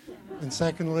again? And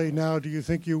secondly, now do you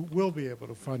think you will be able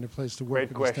to find a place to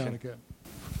work in this town again?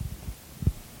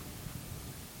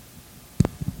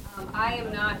 I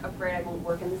am not afraid I won't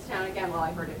work in this town again. Well,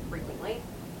 I heard it frequently.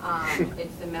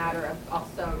 It's a matter of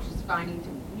also just finding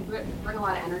you bring a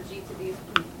lot of energy to these.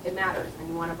 It matters, and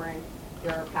you want to bring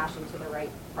your passion to the right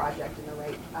project and the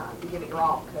right. You give it your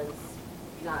all, because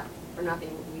not for nothing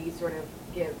we sort of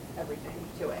give everything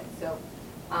to it. So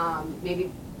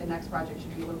maybe the next project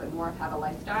should be a little bit more of have a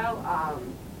lifestyle.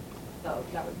 so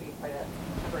that would be quite a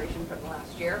separation from the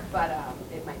last year. But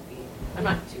it might be. I'm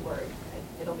not too worried.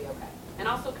 It'll be okay. And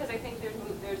also because I think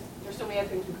there's so many other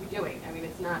things we could be doing. I mean,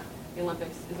 it's not the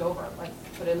Olympics is over. Let's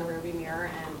put it in the rearview mirror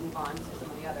and move on to some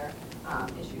of the other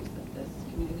issues that this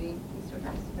community needs to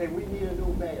address. Hey, we need a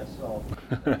new mayor, so.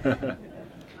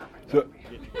 So,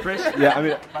 Chris? Yeah, I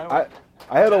mean,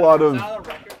 I had a lot of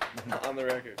On the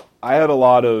record. I had a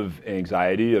lot of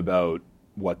anxiety about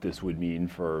what this would mean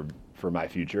for my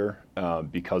future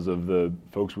because of the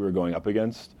folks we were going up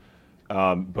against.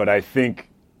 But I think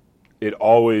it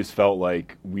always felt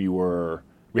like we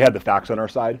had the facts on our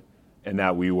side and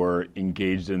that we were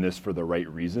engaged in this for the right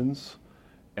reasons.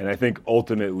 And I think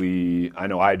ultimately, I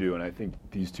know I do, and I think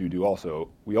these two do also,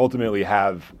 we ultimately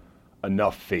have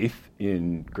enough faith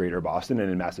in Greater Boston and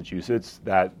in Massachusetts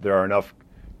that there are enough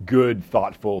good,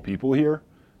 thoughtful people here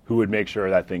who would make sure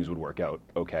that things would work out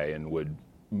okay and would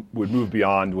move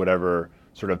beyond whatever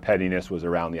sort of pettiness was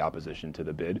around the opposition to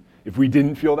the bid. If we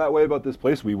didn't feel that way about this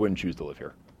place, we wouldn't choose to live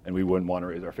here, and we wouldn't want to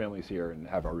raise our families here and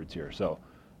have our roots here. So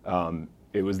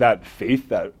it was that faith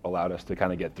that allowed us to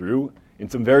kind of get through in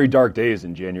some very dark days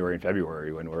in January and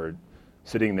February when we're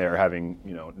sitting there having,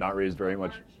 not raised very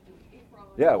much.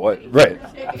 Yeah,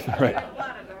 right.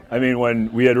 I mean,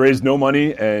 when we had raised no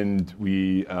money and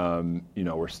we,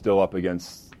 were still up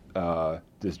against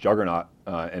this juggernaut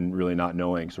and really not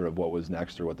knowing sort of what was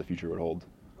next or what the future would hold,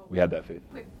 we had that faith.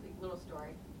 Quick little story.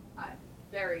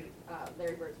 Larry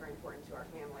Bird's very important to our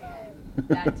family, and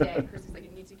that day, Chris was like,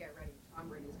 "You need to get ready. Tom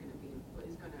Brady's going to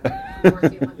endorse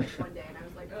the Olympics one day," and I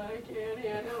was like, "Oh, I can't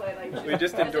handle it." Like, We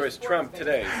just endorsed Trump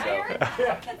today, so.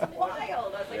 That's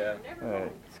wild. I was like, Yeah. never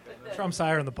mind. Trump's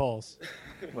higher in the polls.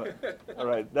 All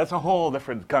right, that's a whole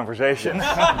different conversation.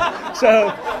 So,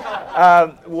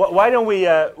 why don't we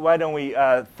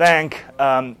thank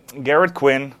Garrett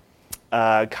Quinn,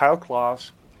 Kyle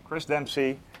Claus, Chris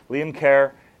Dempsey, Liam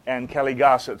Kerr, and Kelley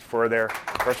Gossett for their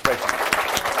participation.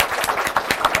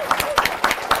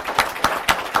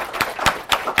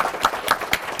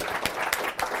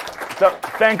 So,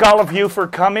 thank all of you for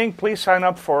coming. Please sign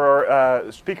up for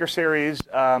our speaker series.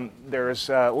 There's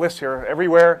a list here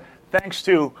everywhere. Thanks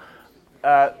to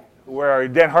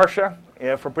Dan Harsha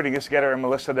for putting this together and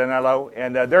Melissa Danello.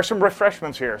 And there's some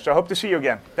refreshments here. So I hope to see you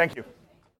again. Thank you.